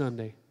that next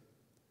Sunday.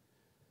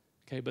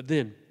 Okay, but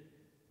then,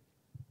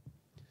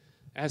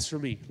 as for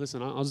me,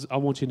 listen, I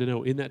want you to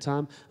know, in that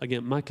time,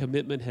 again, my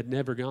commitment had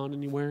never gone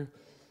anywhere.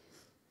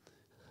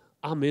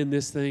 I'm in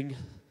this thing.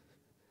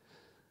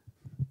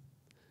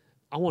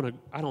 I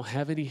don't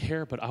have any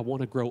hair, but I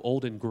want to grow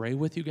old and gray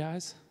with you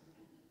guys.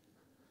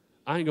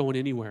 I ain't going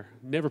anywhere.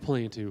 Never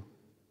plan to.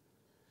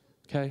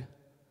 Okay?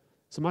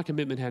 So my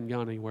commitment hadn't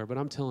gone anywhere, but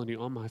I'm telling you,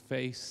 on my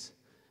face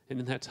and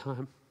in that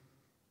time,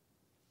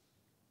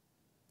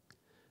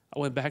 I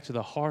went back to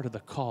the heart of the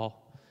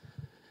call,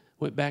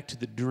 went back to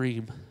the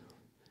dream,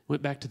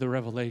 went back to the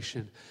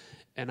revelation,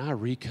 and I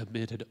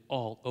recommitted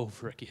all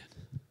over again.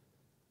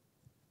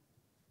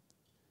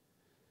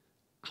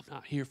 I'm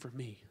not here for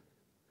me.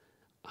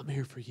 I'm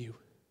here for you.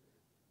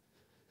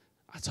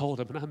 I told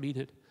him, and I mean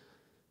it,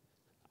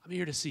 I'm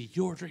here to see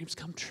your dreams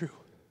come true.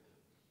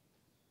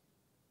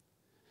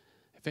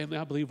 Family,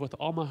 I believe with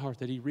all my heart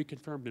that he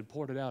reconfirmed and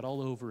poured it out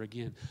all over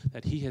again,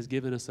 that he has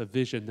given us a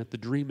vision, that the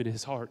dream in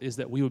his heart is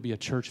that we would be a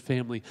church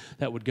family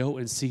that would go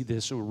and see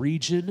this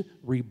region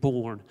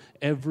reborn,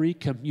 every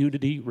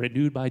community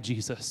renewed by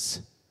Jesus.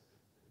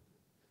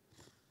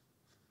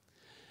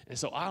 And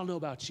so I don't know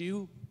about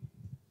you.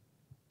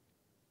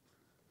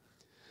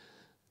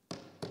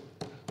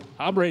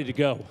 I'm ready to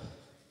go.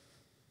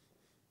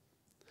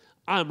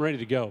 I'm ready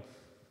to go.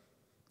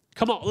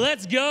 Come on,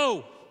 let's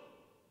go.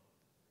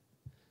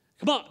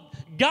 Come on,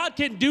 God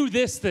can do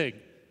this thing.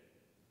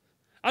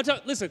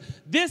 Listen,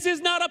 this is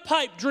not a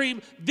pipe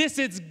dream. This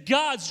is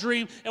God's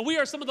dream. And we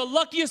are some of the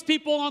luckiest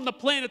people on the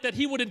planet that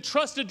he would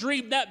entrust a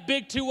dream that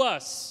big to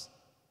us.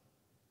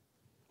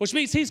 Which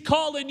means he's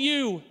calling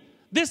you.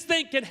 This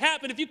thing can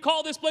happen. If you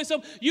call this place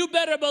home, you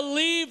better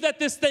believe that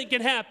this thing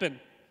can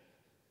happen.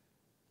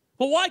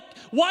 Well,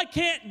 why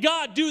can't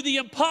God do the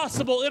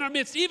impossible in our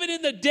midst? Even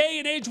in the day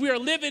and age we are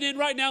living in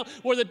right now,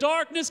 where the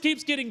darkness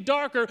keeps getting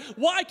darker,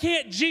 why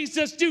can't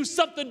Jesus do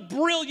something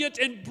brilliant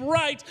and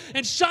bright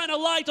and shine a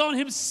light on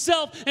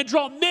himself and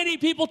draw many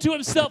people to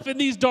himself in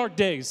these dark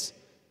days?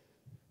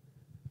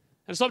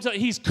 And so I'm telling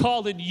you, he's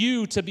calling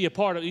you to be a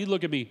part of it. You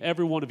look at me,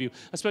 every one of you.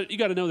 You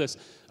got to know this.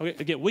 Okay,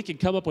 again, we can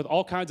come up with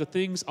all kinds of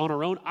things on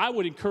our own. I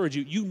would encourage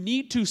you, you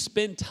need to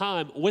spend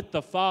time with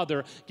the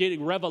Father,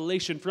 getting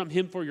revelation from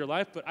him for your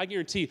life. But I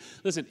guarantee you,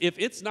 listen, if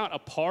it's not a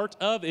part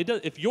of it,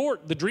 if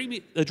the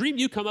dream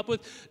you come up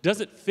with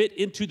doesn't fit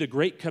into the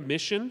Great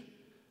Commission,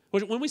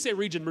 when we say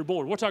region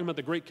reborn, we're talking about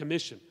the Great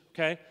Commission,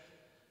 okay?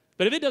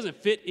 But if it doesn't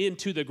fit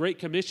into the Great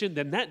Commission,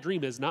 then that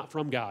dream is not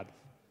from God.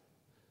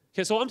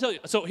 Okay, so I'm telling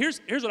you, so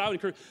here's what I would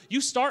encourage. You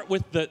start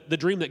with the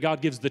dream that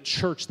God gives the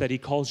church that he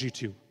calls you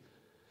to.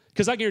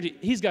 Because I guarantee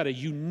he's got a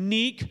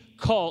unique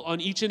call on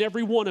each and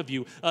every one of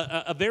you,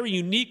 a very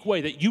unique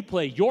way that you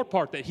play your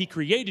part that he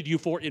created you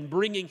for in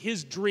bringing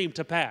his dream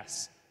to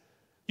pass.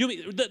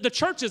 The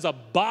church is a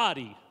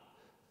body.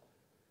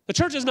 The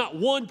church is not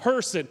one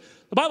person.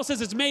 The Bible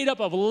says it's made up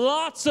of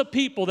lots of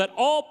people that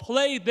all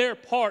play their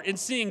part in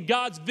seeing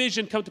God's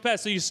vision come to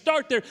pass. So you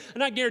start there,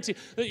 and I guarantee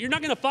that you're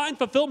not going to find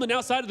fulfillment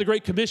outside of the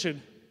Great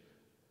Commission.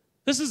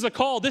 This is the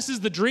call. This is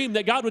the dream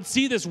that God would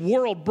see this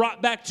world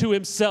brought back to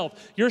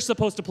himself. You're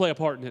supposed to play a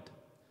part in it.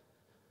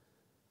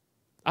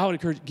 I would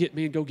encourage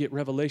you, go get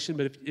revelation.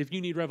 But if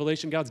you need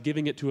revelation, God's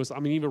giving it to us. I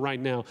mean, even right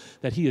now,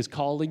 that he is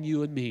calling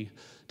you and me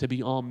to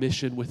be on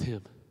mission with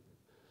him,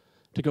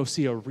 to go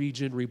see a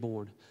region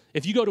reborn.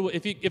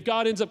 If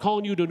God ends up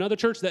calling you to another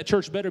church, that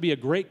church better be a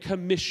Great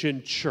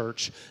Commission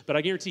church. But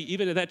I guarantee,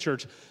 even at that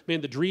church, man,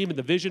 the dream and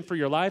the vision for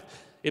your life,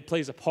 it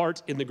plays a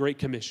part in the Great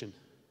Commission.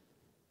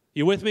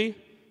 You with me?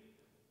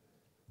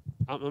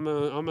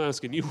 I'm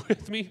asking, you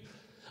with me?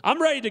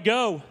 I'm ready to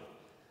go.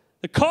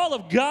 The call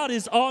of God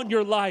is on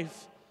your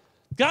life.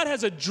 God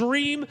has a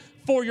dream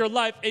for your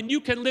life, and you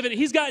can live it.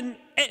 He's got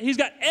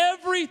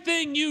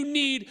everything you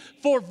need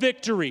for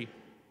victory.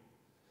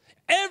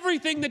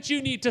 Everything that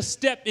you need to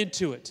step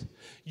into it.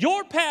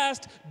 Your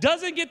past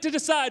doesn't get to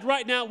decide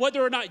right now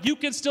whether or not you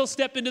can still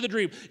step into the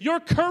dream. Your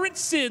current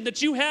sin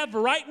that you have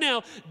right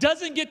now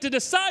doesn't get to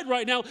decide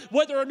right now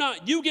whether or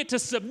not you get to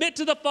submit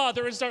to the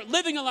Father and start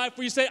living a life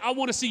where you say, I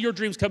want to see your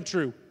dreams come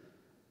true.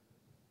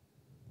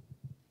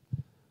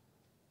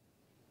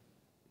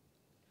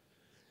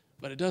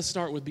 But it does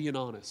start with being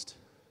honest.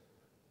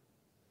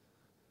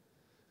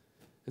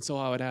 And so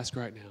I would ask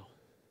right now,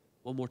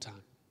 one more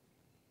time,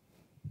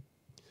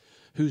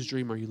 whose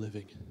dream are you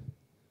living?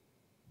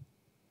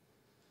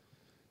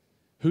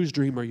 Whose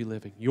dream are you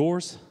living?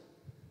 Yours?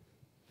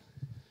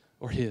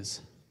 or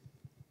his?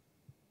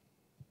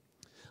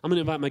 I'm going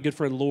to invite my good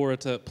friend Laura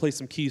to play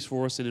some keys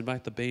for us and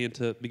invite the band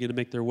to begin to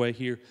make their way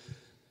here.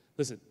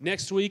 Listen,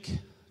 next week,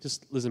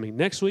 just listen to me.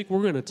 Next week,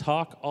 we're going to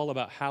talk all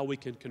about how we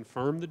can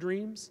confirm the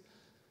dreams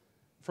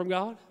from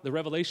God, the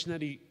revelation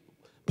that he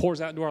pours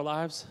out into our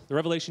lives, the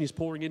revelation he's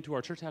pouring into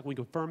our church. How can we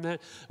confirm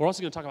that? We're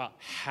also going to talk about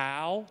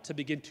how to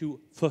begin to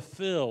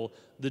fulfill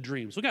the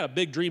dreams. We've got a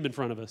big dream in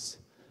front of us.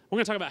 We're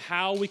going to talk about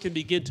how we can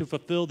begin to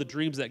fulfill the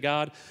dreams that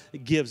God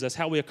gives us,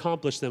 how we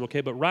accomplish them,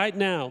 okay? But right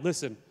now,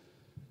 listen,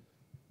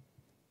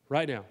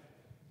 right now,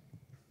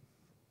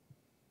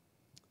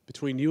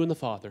 between you and the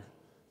Father,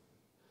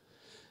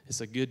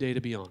 it's a good day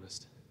to be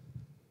honest.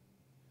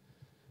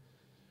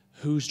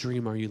 Whose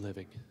dream are you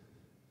living?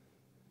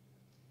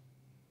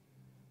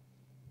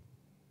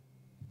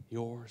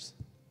 Yours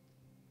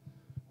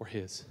or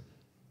his?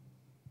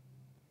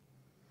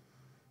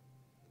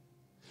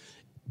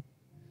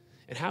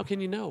 And how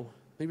can you know?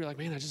 Maybe you're like,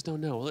 man, I just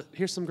don't know. Well,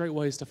 here's some great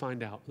ways to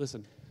find out.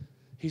 Listen,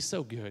 he's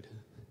so good.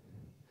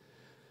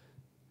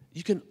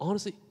 You can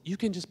honestly, you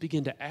can just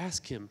begin to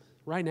ask him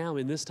right now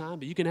in this time,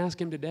 but you can ask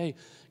him today,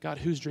 God,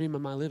 whose dream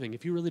am I living?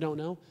 If you really don't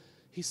know,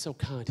 he's so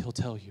kind, he'll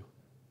tell you.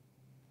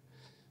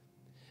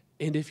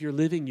 And if you're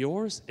living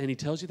yours and he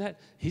tells you that,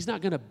 he's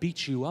not going to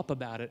beat you up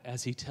about it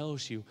as he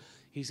tells you.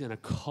 He's going to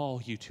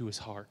call you to his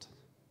heart.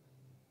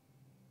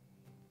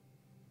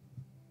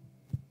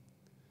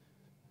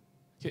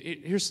 Okay,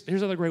 here's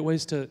other great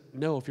ways to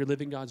know if you're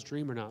living God's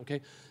dream or not,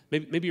 okay?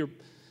 Maybe you're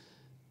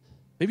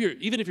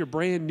even if you're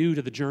brand new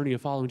to the journey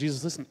of following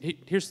Jesus, listen,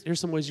 here's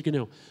some ways you can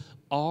know.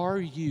 Are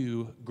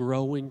you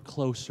growing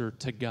closer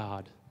to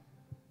God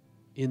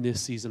in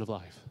this season of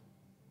life?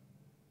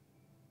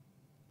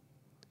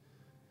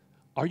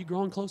 Are you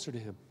growing closer to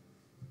him?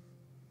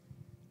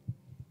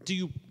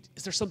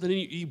 Is there something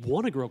in you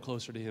want to grow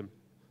closer to him?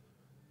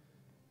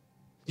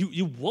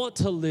 You want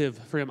to live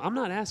for him. I'm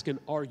not asking,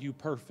 are you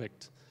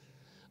perfect?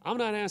 I'm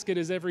not asking,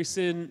 is every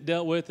sin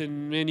dealt with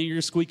and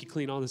you're squeaky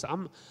clean on this?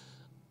 I'm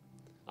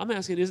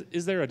asking,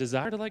 is there a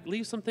desire to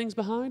leave some things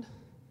behind?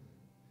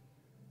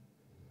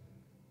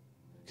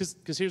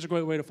 Because here's a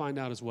great way to find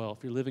out as well,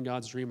 if you're living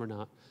God's dream or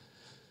not.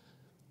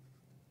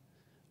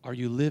 Are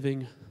you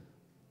living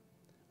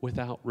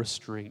without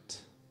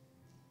restraint?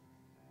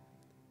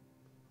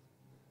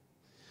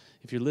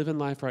 If you're living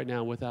life right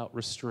now without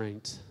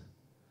restraint,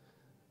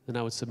 then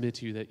I would submit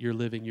to you that you're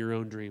living your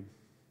own dream.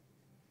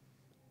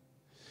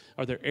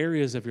 Are there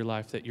areas of your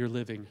life that you're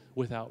living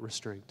without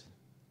restraint?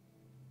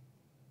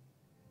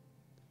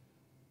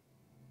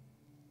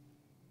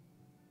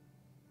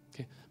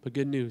 Okay, but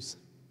good news.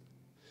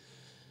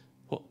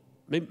 Well,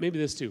 maybe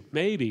this too.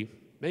 Maybe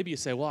you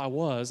say, well, I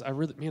was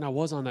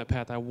on that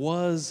path. I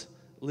was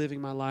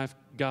living my life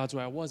God's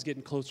way. I was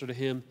getting closer to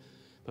him.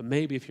 But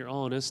maybe if you're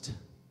honest,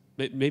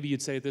 maybe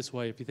you'd say it this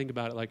way if you think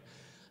about it,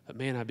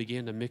 I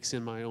began to mix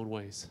in my own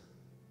ways.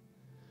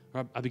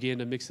 Or I began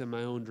to mix in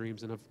my own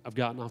dreams, and I've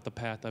gotten off the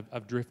path.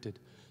 I've drifted.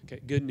 Okay,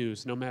 good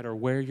news. No matter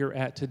where you're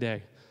at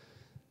today,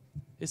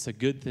 it's a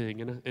good thing,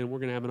 and we're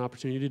going to have an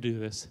opportunity to do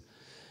this.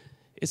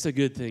 It's a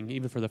good thing,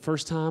 even for the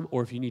first time,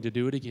 or if you need to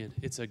do it again.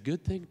 It's a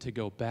good thing to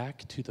go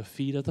back to the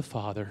feet of the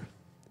Father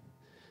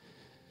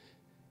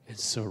and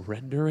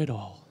surrender it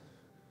all.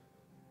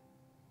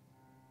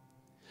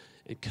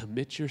 And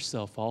commit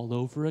yourself all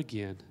over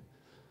again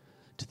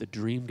to the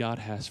dream God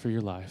has for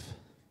your life.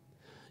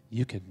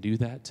 You can do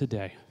that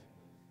today.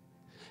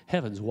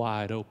 Heaven's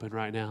wide open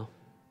right now.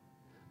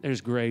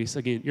 There's grace.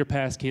 Again, your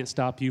past can't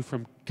stop you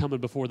from coming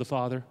before the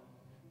Father.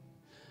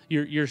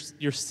 Your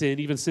sin,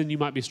 even sin you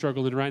might be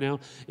struggling right now,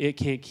 it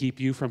can't keep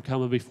you from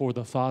coming before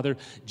the Father.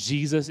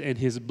 Jesus and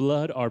his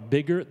blood are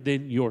bigger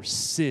than your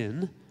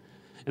sin.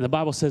 And the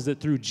Bible says that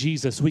through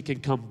Jesus, we can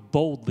come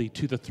boldly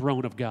to the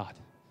throne of God.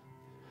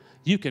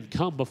 You can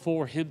come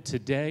before him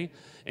today,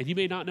 and you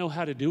may not know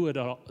how to do it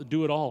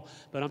all,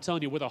 but I'm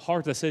telling you, with a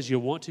heart that says you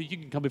want to, you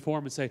can come before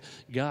him and say,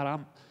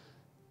 God,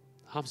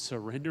 I'm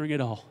surrendering it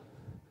all.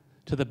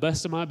 To the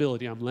best of my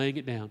ability, I'm laying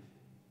it down.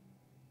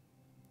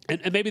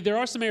 And maybe there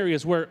are some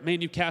areas where,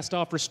 man, you cast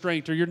off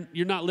restraint, or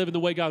you're not living the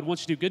way God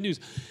wants you to. Good news,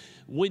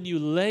 when you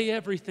lay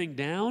everything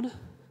down,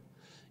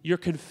 you're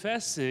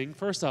confessing,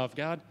 first off,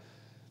 God,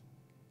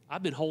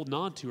 I've been holding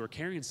on to or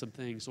carrying some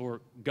things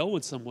or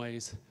going some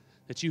ways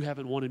that you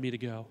haven't wanted me to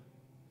go.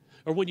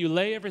 Or when you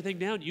lay everything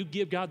down, you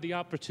give God the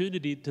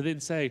opportunity to then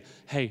say,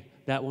 hey,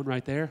 that one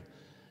right there,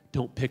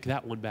 don't pick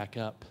that one back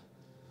up.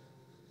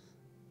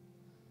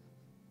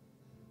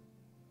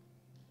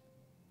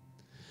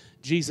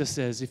 Jesus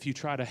says, if you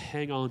try to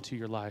hang on to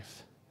your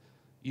life,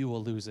 you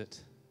will lose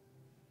it.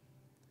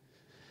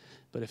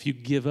 But if you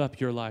give up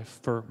your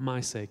life for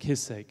my sake, his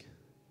sake,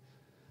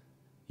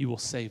 you will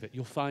save it.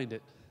 You'll find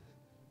it.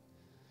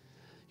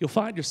 You'll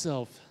find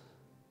yourself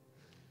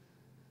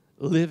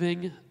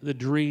living the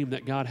dream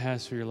that God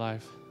has for your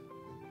life.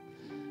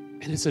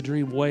 And it's a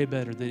dream way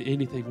better than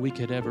anything we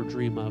could ever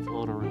dream of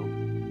on our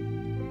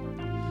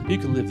own. You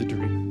can live the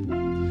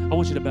dream. I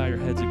want you to bow your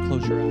heads and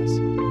close your eyes.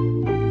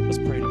 Let's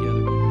pray together.